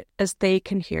deliver it as they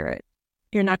can hear it.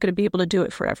 You're not going to be able to do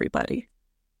it for everybody.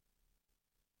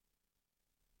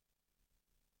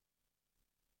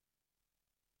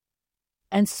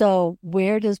 And so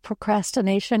where does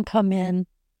procrastination come in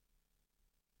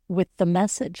with the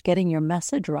message, getting your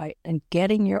message right and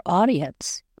getting your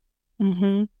audience?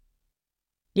 Mm-hmm.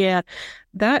 Yeah,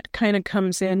 that kind of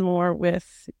comes in more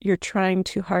with you're trying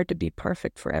too hard to be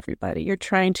perfect for everybody. You're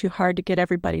trying too hard to get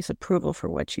everybody's approval for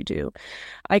what you do.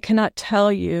 I cannot tell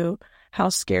you how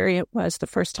scary it was the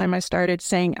first time I started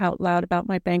saying out loud about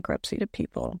my bankruptcy to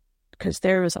people, because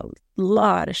there was a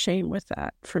lot of shame with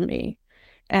that for me.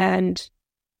 And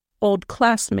old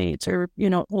classmates or, you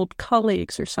know, old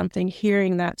colleagues or something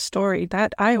hearing that story,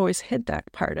 that I always hid that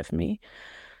part of me.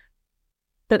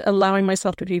 But allowing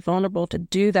myself to be vulnerable to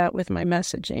do that with my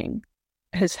messaging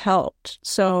has helped.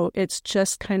 So it's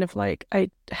just kind of like I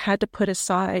had to put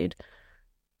aside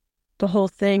the whole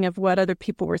thing of what other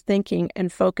people were thinking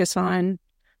and focus on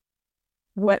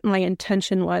what my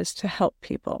intention was to help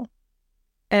people.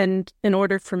 And in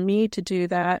order for me to do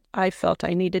that, I felt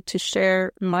I needed to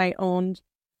share my own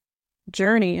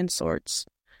journey in sorts,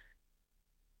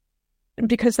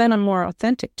 because then I'm more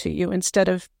authentic to you instead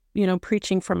of, you know,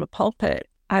 preaching from a pulpit.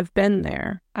 I've been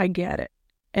there. I get it.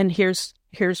 And here's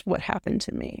what happened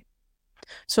to me.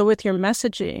 So with your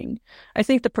messaging, I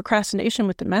think the procrastination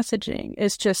with the messaging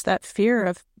is just that fear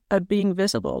of being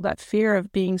visible, that fear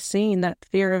of being seen, that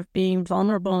fear of being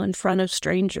vulnerable in front of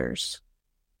strangers,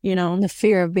 you know. The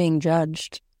fear of being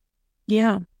judged.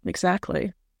 Yeah,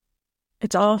 exactly.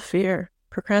 It's all fear.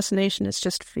 Procrastination is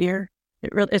just fear.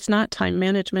 It's not time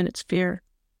management, it's fear.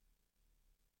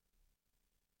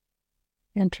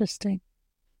 Interesting.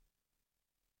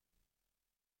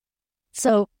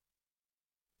 So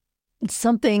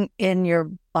something in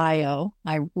your bio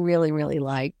I really, really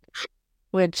like,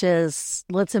 which is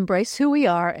let's embrace who we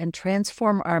are and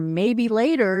transform our maybe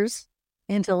laters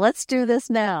into let's do this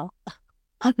now.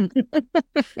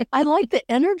 I like the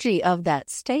energy of that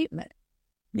statement.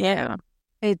 Yeah.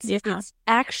 It's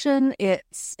action,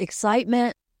 it's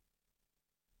excitement.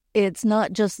 It's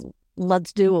not just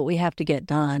let's do what we have to get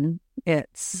done.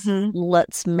 It's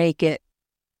let's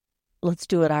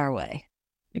do it our way.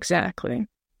 Exactly.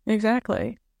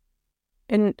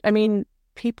 And I mean,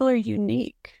 people are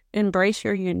unique. Embrace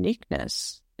your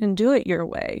uniqueness and do it your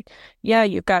way. Yeah,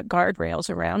 you've got guardrails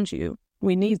around you.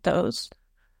 We need those.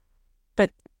 But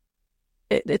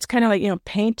it's kind of like, you know,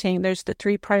 painting. There's the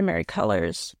 3 primary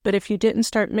colors. But if you didn't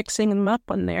start mixing them up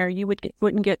on there, you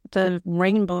wouldn't get the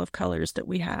rainbow of colors that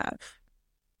we have.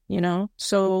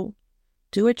 So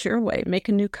do it your way. Make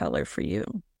a new color for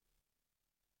you.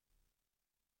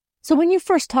 So when you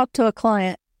first talk to a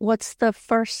client, what's the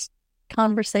first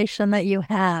conversation that you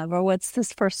have, or what's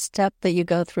this first step that you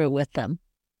go through with them?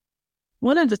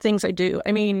 One of the things I do,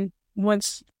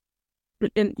 once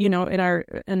in our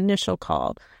initial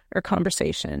call or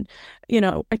conversation,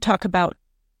 I talk about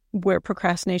where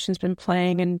procrastination's been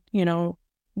playing and,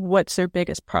 what's their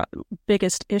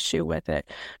biggest issue with it.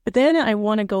 But then I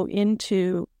want to go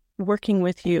into working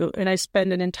with you, and I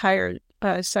spend an entire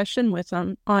session with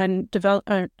them on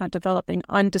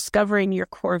discovering your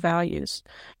core values.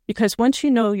 Because once you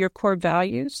know your core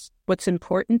values, what's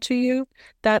important to you,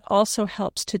 that also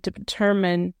helps to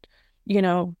determine,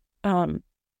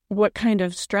 what kind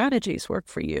of strategies work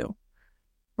for you.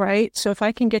 Right? So if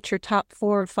I can get your top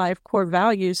 4 or 5 core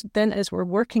values, then as we're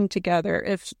working together,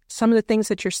 if some of the things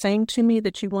that you're saying to me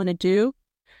that you want to do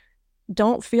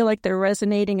don't feel like they're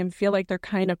resonating and feel like they're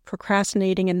kind of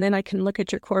procrastinating, and then I can look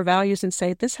at your core values and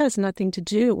say, this has nothing to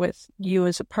do with you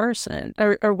as a person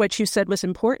or what you said was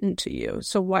important to you.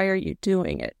 So why are you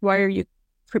doing it? Why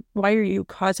are you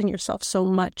causing yourself so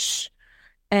much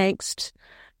angst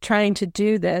trying to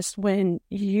do this when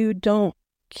you don't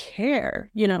care?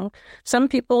 Some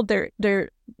people, they're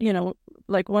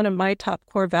like one of my top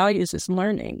core values is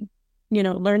learning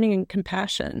and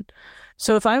compassion.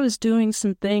 So if I was doing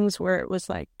some things where it was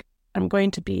like, I'm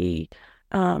going to be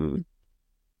learning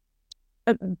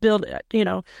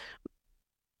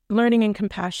and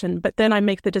compassion, but then I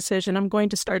make the decision, I'm going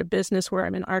to start a business where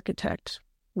I'm an architect.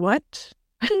 What?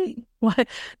 What?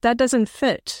 That doesn't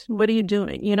fit. What are you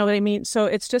doing? You know what I mean? So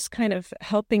it's just kind of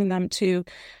helping them to,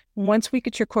 once we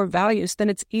get your core values, then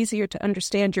it's easier to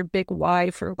understand your big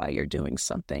why for why you're doing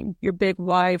something, your big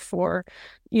why for,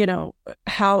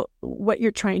 what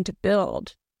you're trying to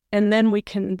build. And then we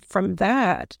can, from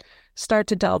that, start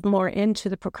to delve more into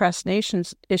the procrastination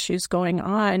issues going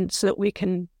on so that we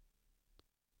can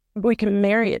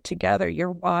marry it together,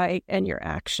 your why and your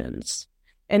actions.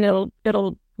 And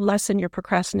it'll lessen your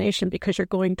procrastination because you're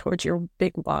going towards your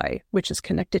big why, which is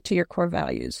connected to your core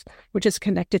values, which is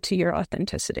connected to your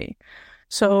authenticity.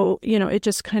 So, it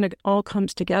just kind of all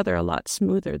comes together a lot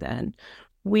smoother then.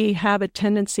 We have a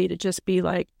tendency to just be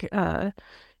like,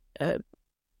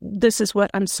 this is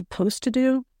what I'm supposed to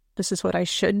do. This is what I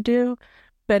should do.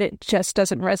 But it just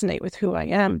doesn't resonate with who I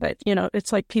am. But,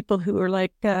 it's like people who are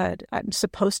like, I'm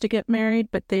supposed to get married,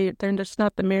 but they're just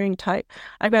not the marrying type.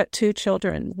 I've got 2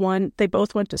 children. They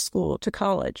both went to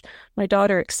college. My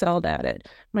daughter excelled at it.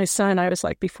 My son, I was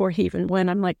like, before he even went,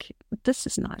 I'm like, this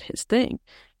is not his thing.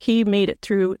 He made it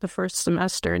through the first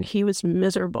semester and he was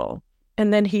miserable.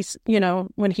 And then he's,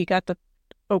 when he got the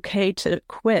okay to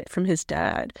quit from his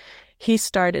dad, he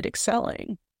started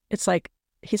excelling. It's like,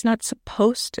 he's not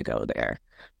supposed to go there,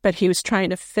 but he was trying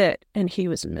to fit and he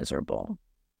was miserable.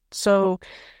 So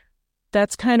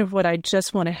that's kind of what I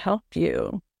just want to help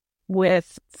you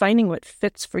with, finding what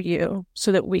fits for you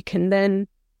so that we can then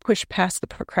push past the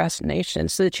procrastination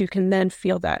so that you can then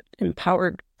feel that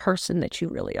empowered person that you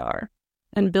really are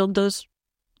and build those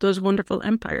wonderful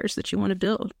empires that you want to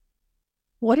build.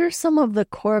 What are some of the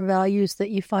core values that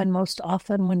you find most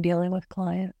often when dealing with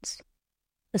clients?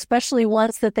 Especially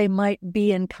ones that they might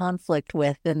be in conflict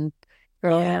with in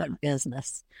growing a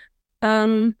business.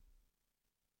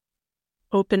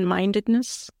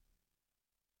 Open-mindedness.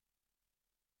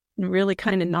 Really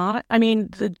kind of not.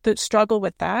 The struggle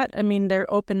with that,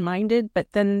 they're open-minded, but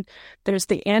then there's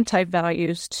the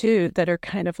anti-values too that are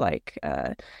kind of like,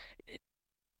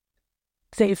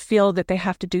 they feel that they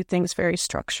have to do things very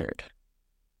structured,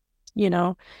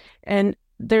 and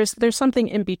there's something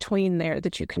in between there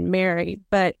that you can marry.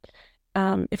 But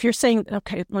if you're saying,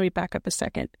 okay, let me back up a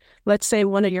second. Let's say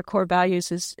one of your core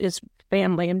values is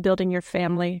family and building your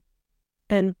family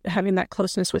and having that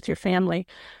closeness with your family,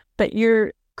 but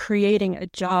you're creating a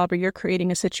job or you're creating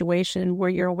a situation where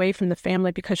you're away from the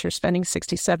family because you're spending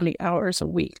 60, 70 hours a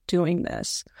week doing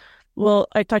this. Well,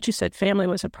 I thought you said family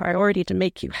was a priority to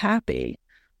make you happy,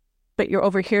 but you're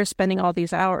over here spending all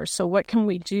these hours. So what can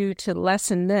we do to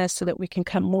lessen this so that we can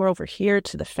come more over here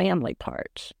to the family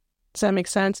part? Does that make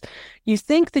sense? You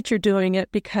think that you're doing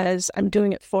it because I'm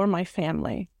doing it for my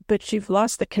family, but you've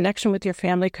lost the connection with your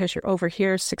family because you're over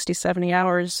here 60, 70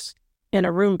 hours in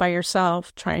a room by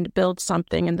yourself trying to build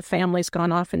something, and the family's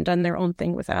gone off and done their own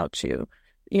thing without you,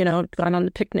 gone on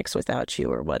the picnics without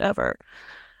you or whatever.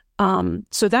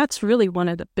 So that's really one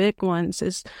of the big ones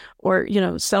or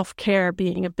self-care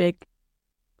being a big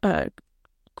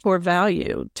core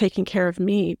value, taking care of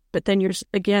me. But then you're,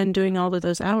 again, doing all of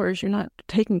those hours, you're not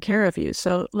taking care of you.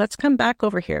 So let's come back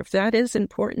over here. If that is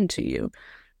important to you,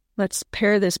 Let's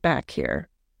pare this back here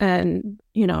and,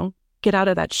 get out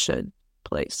of that should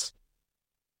place.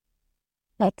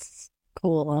 That's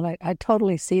cool. And I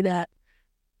totally see that.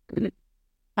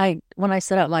 When I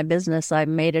set up my business, I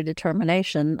made a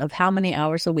determination of how many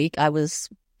hours a week I was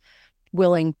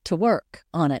willing to work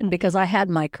on it, because I had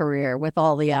my career with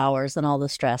all the hours and all the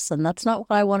stress, and that's not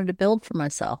what I wanted to build for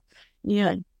myself.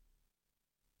 Yeah.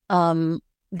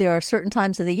 There are certain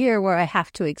times of the year where I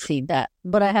have to exceed that,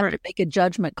 but I have to make a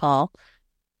judgment call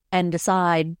and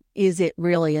decide, is it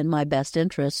really in my best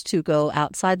interest to go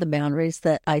outside the boundaries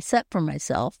that I set for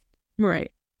myself?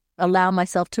 Right. Allow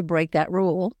myself to break that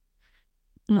rule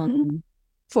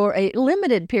for a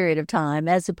limited period of time,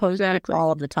 as opposed to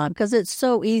all of the time, because it's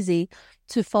so easy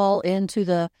to fall into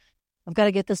the, I've got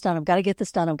to get this done, I've got to get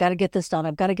this done, I've got to get this done,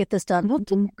 I've got to get this done. Well,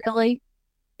 really?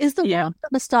 Is the world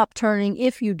going to stop turning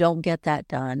if you don't get that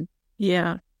done?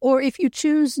 Yeah. Or if you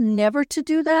choose never to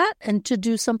do that and to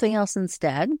do something else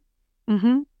instead?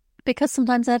 Because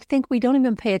sometimes I think we don't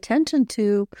even pay attention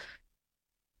to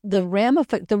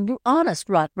the honest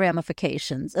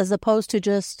ramifications, as opposed to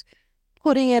just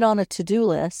putting it on a to-do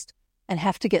list and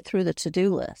have to get through the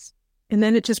to-do list. And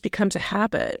then it just becomes a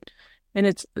habit. And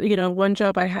it's, one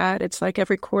job I had, it's like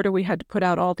every quarter we had to put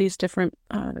out all these different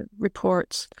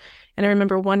reports. And I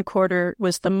remember one quarter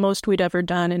was the most we'd ever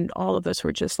done, and all of us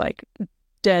were just like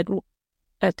dead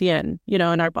at the end,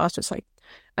 and our boss was like,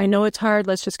 I know it's hard,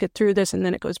 let's just get through this, and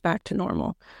then it goes back to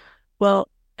normal. Well,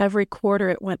 every quarter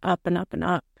it went up and up and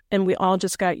up, and we all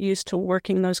just got used to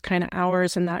working those kind of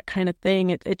hours and that kind of thing.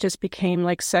 It just became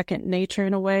like second nature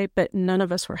in a way, but none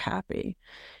of us were happy.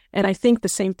 And I think the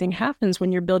same thing happens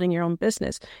when you're building your own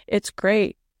business. It's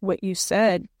great what you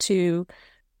said to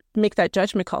make that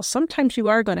judgment call. Sometimes you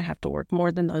are going to have to work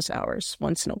more than those hours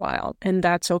once in a while, and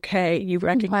that's okay. You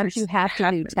recognize sometimes you have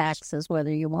to do taxes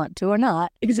whether you want to or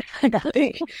not.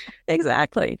 Exactly.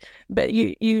 Exactly. But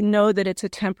you know that it's a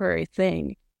temporary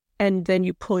thing, and then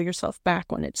you pull yourself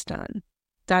back when it's done.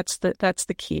 That's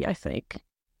the key, I think.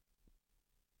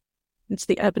 It's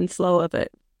the ebb and flow of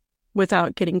it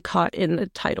without getting caught in the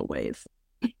tidal wave.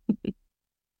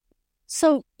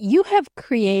 So you have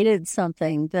created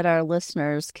something that our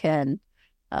listeners can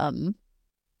have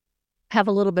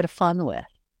a little bit of fun with.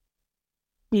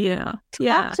 Yeah.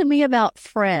 Talk to me about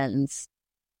Friends.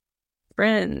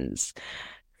 Friends,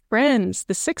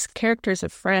 the 6 characters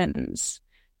of Friends,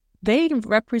 they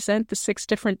represent the 6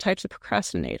 different types of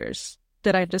procrastinators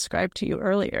that I described to you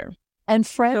earlier. And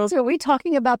Friends, are we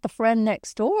talking about the friend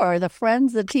next door, or the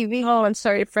Friends, the TV? Oh, I'm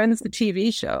sorry, Friends, the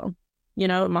TV show.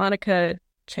 Monica,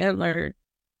 Chandler,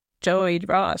 Joey,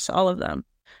 Ross, all of them.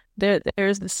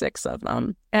 There's the 6 of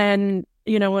them. And,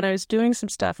 when I was doing some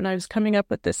stuff and I was coming up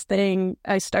with this thing,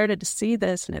 I started to see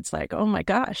this, and it's like, oh my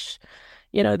gosh,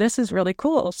 this is really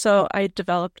cool. So I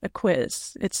developed a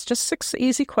quiz. It's just 6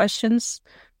 easy questions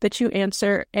that you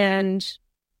answer, and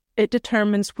it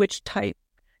determines which type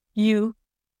you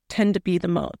tend to be the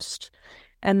most.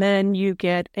 And then you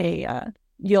get it'll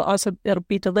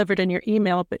be delivered in your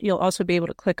email, but you'll also be able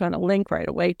to click on a link right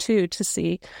away too, to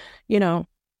see,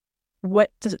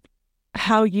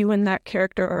 how you and that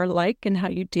character are like, and how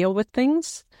you deal with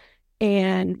things,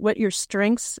 and what your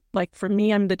strengths, like for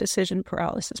me, I'm the decision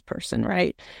paralysis person,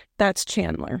 right? That's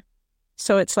Chandler.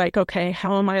 So it's like, okay,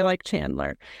 how am I like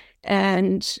Chandler?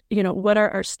 And, what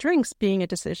are our strengths being a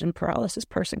decision paralysis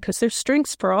person? Because there's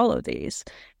strengths for all of these.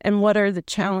 And what are the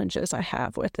challenges I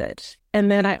have with it? And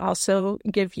then I also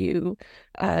give you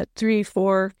 3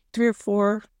 or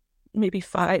 4, maybe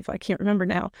 5, I can't remember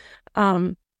now,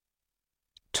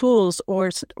 tools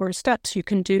or steps you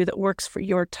can do that works for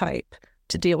your type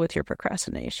to deal with your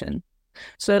procrastination.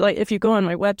 So like if you go on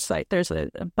my website, there's a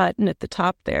button at the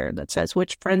top there that says,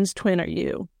 which Friends twin are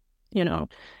you?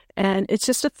 And it's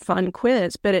just a fun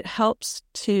quiz, but it helps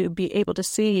to be able to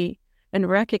see and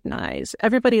recognize.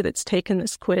 Everybody that's taken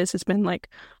this quiz has been like,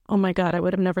 oh my God, I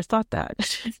would have never thought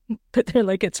that. But they're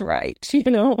like, it's right,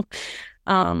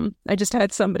 I just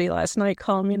had somebody last night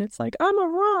call me, and it's like, I'm a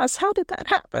Ross. How did that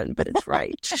happen? But it's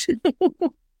right.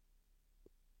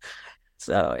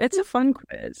 So it's a fun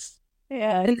quiz.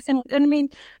 Yeah. And I mean,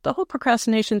 the whole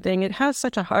procrastination thing, it has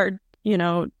such a hard,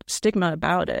 stigma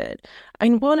about it. I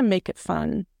want to make it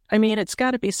fun. I mean, it's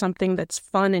got to be something that's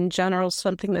fun in general,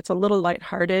 something that's a little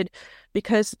lighthearted,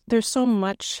 because there's so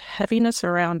much heaviness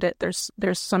around it.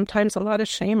 There's sometimes a lot of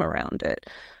shame around it.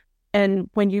 And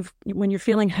when you're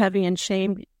feeling heavy and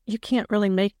shame, you can't really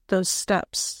make those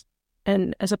steps.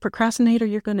 And as a procrastinator,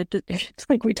 you're going to,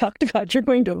 like we talked about, you're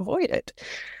going to avoid it.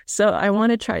 So I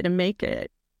want to try to make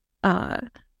it a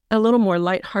little more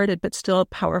lighthearted, but still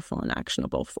powerful and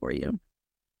actionable for you.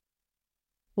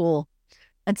 Cool.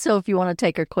 And so if you want to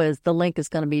take her quiz, the link is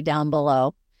going to be down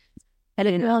below. And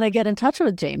if you want to get in touch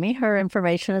with Jami, her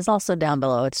information is also down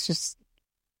below. It's just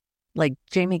like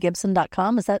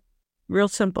jamigibson.com. Is that? Real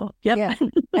simple. Yep. Yeah.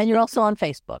 And you're also on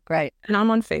Facebook, right? And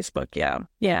I'm on Facebook. Yeah.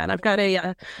 Yeah. And I've got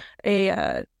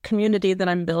a community that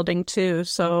I'm building too.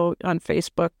 So on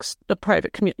Facebook's the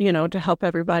private community, to help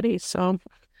everybody. So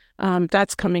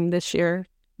that's coming this year.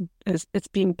 It's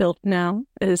being built now.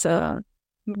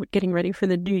 Getting ready for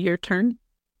the new year turn.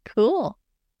 Cool.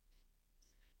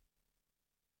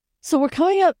 So we're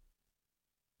coming up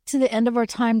to the end of our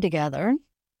time together.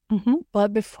 Mm-hmm.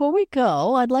 But before we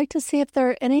go, I'd like to see if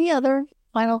there are any other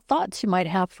final thoughts you might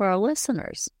have for our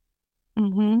listeners.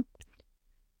 Mm-hmm.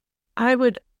 I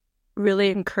would really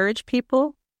encourage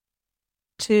people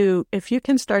to, if you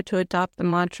can start to adopt the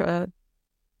mantra,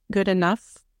 good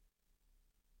enough,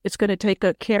 it's going to take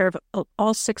care of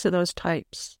all 6 of those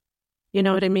types. You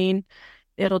know what I mean?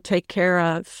 It'll take care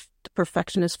of the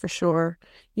perfectionist for sure.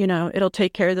 It'll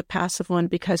take care of the passive one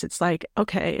because it's like,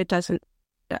 okay,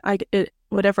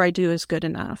 whatever I do is good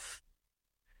enough.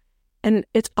 And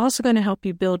it's also going to help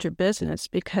you build your business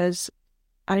because,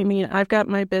 I've got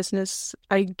my business.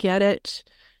 I get it.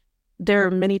 There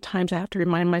are many times I have to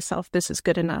remind myself this is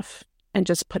good enough and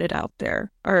just put it out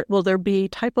there. Or will there be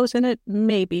typos in it?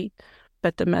 Maybe.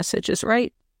 But the message is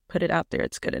right. Put it out there.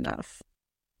 It's good enough.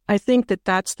 I think that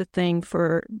that's the thing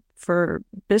for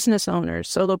business owners,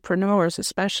 solopreneurs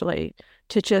especially,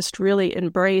 to just really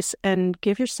embrace and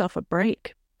give yourself a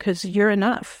break. Because you're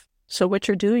enough. So what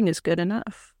you're doing is good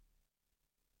enough.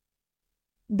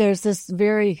 There's this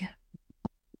very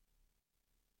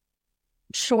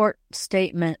short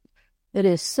statement that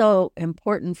is so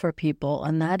important for people,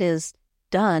 and that is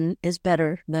done is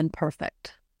better than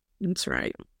perfect. That's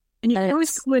right. And you can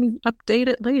always go and update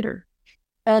it later.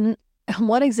 And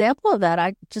one example of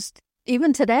that,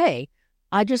 even today,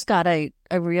 I just got a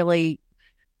really...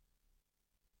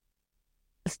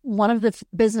 One of the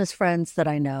business friends that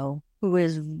I know who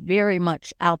is very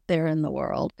much out there in the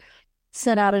world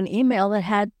sent out an email that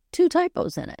had 2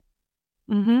 typos in it.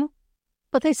 Mm-hmm.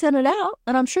 But they sent it out,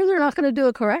 and I'm sure they're not going to do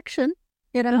a correction,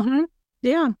 Mm-hmm.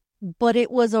 Yeah. But it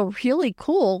was a really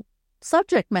cool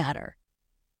subject matter.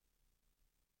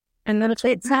 And then if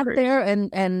they'd sat there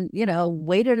and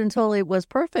waited until it was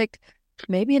perfect,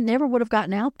 maybe it never would have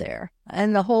gotten out there.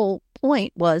 And the whole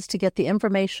point was to get the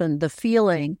information, the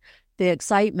feeling, the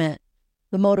excitement,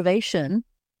 the motivation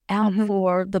out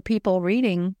for the people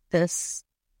reading this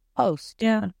post.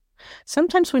 Yeah.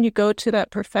 Sometimes when you go to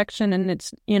that perfection and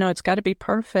it's got to be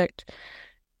perfect,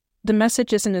 the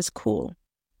message isn't as cool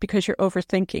because you're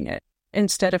overthinking it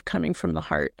instead of coming from the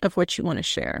heart of what you want to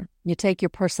share. You take your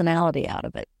personality out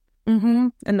of it. Mm-hmm.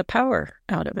 And the power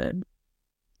out of it.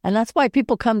 And that's why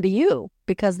people come to you,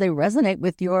 because they resonate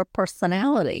with your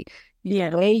personality.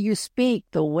 Yeah. The way you speak,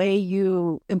 the way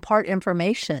you impart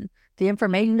information, the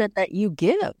information that you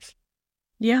give.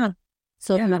 Yeah.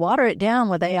 So if you water it down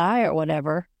with AI or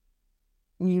whatever,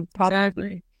 you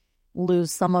probably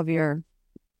lose some of your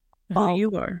who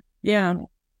you are. Yeah.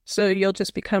 So you'll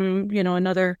just become,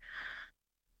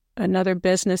 another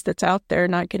business that's out there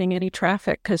not getting any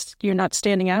traffic because you're not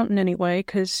standing out in any way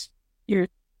because you're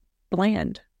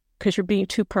bland, because you're being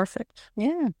too perfect.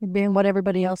 Yeah. You're being what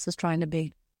everybody else is trying to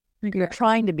be. You're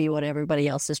trying to be what everybody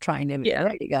else is trying to be. Yeah.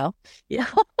 There you go. Yeah.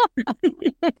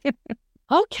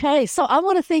 Okay. So I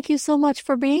want to thank you so much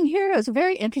for being here. It was a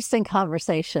very interesting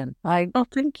conversation. Thank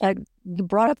you. You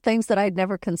brought up things that I'd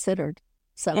never considered.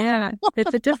 So yeah,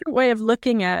 it's a different way of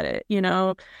looking at it.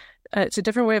 It's a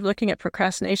different way of looking at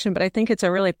procrastination, but I think it's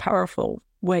a really powerful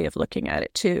way of looking at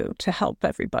it too, to help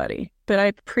everybody. But I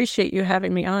appreciate you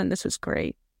having me on. This was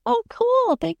great. Oh,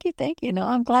 cool. Thank you. Thank you. No,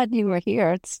 I'm glad you were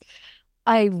here.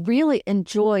 I really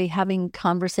enjoy having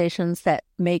conversations that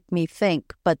make me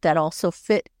think, but that also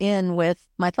fit in with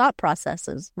my thought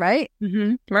processes, right?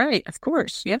 Mm-hmm. Right. Of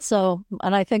course. Yep. So,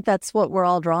 and I think that's what we're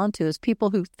all drawn to, is people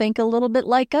who think a little bit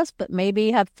like us, but maybe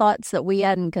have thoughts that we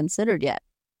hadn't considered yet.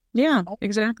 Yeah,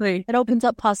 exactly. It opens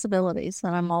up possibilities,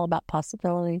 and I'm all about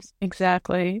possibilities.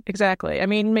 Exactly. Exactly. I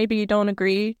mean, maybe you don't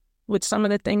agree with some of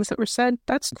the things that were said.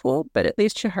 That's cool, but at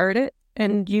least you heard it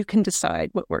and you can decide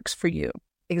what works for you.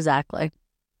 Exactly.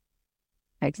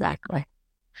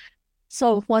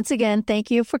 So once again,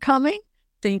 thank you for coming.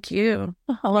 Thank you.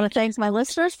 I want to thank my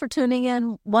listeners for tuning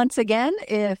in once again.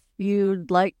 If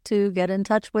you'd like to get in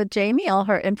touch with Jami, all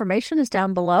her information is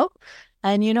down below.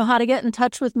 And you know how to get in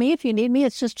touch with me if you need me.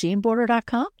 It's just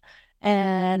jeanborder.com.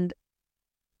 And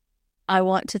I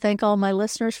want to thank all my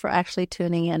listeners for actually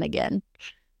tuning in again.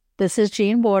 This is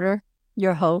Jean Border,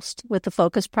 your host with the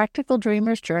Focus Practical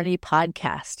Dreamers Journey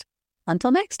podcast.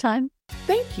 Until next time.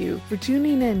 Thank you for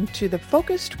tuning in to the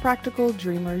Focused Practical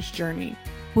Dreamer's Journey,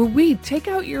 where we take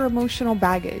out your emotional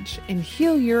baggage and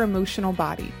heal your emotional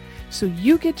body so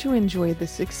you get to enjoy the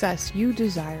success you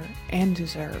desire and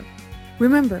deserve.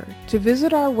 Remember to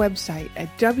visit our website at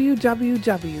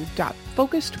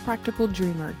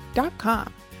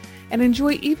www.focusedpracticaldreamer.com and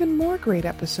enjoy even more great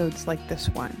episodes like this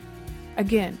one.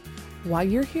 Again, while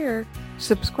you're here,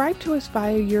 subscribe to us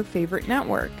via your favorite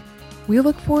network. We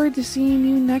look forward to seeing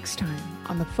you next time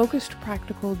on the Focused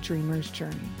Practical Dreamer's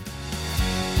Journey.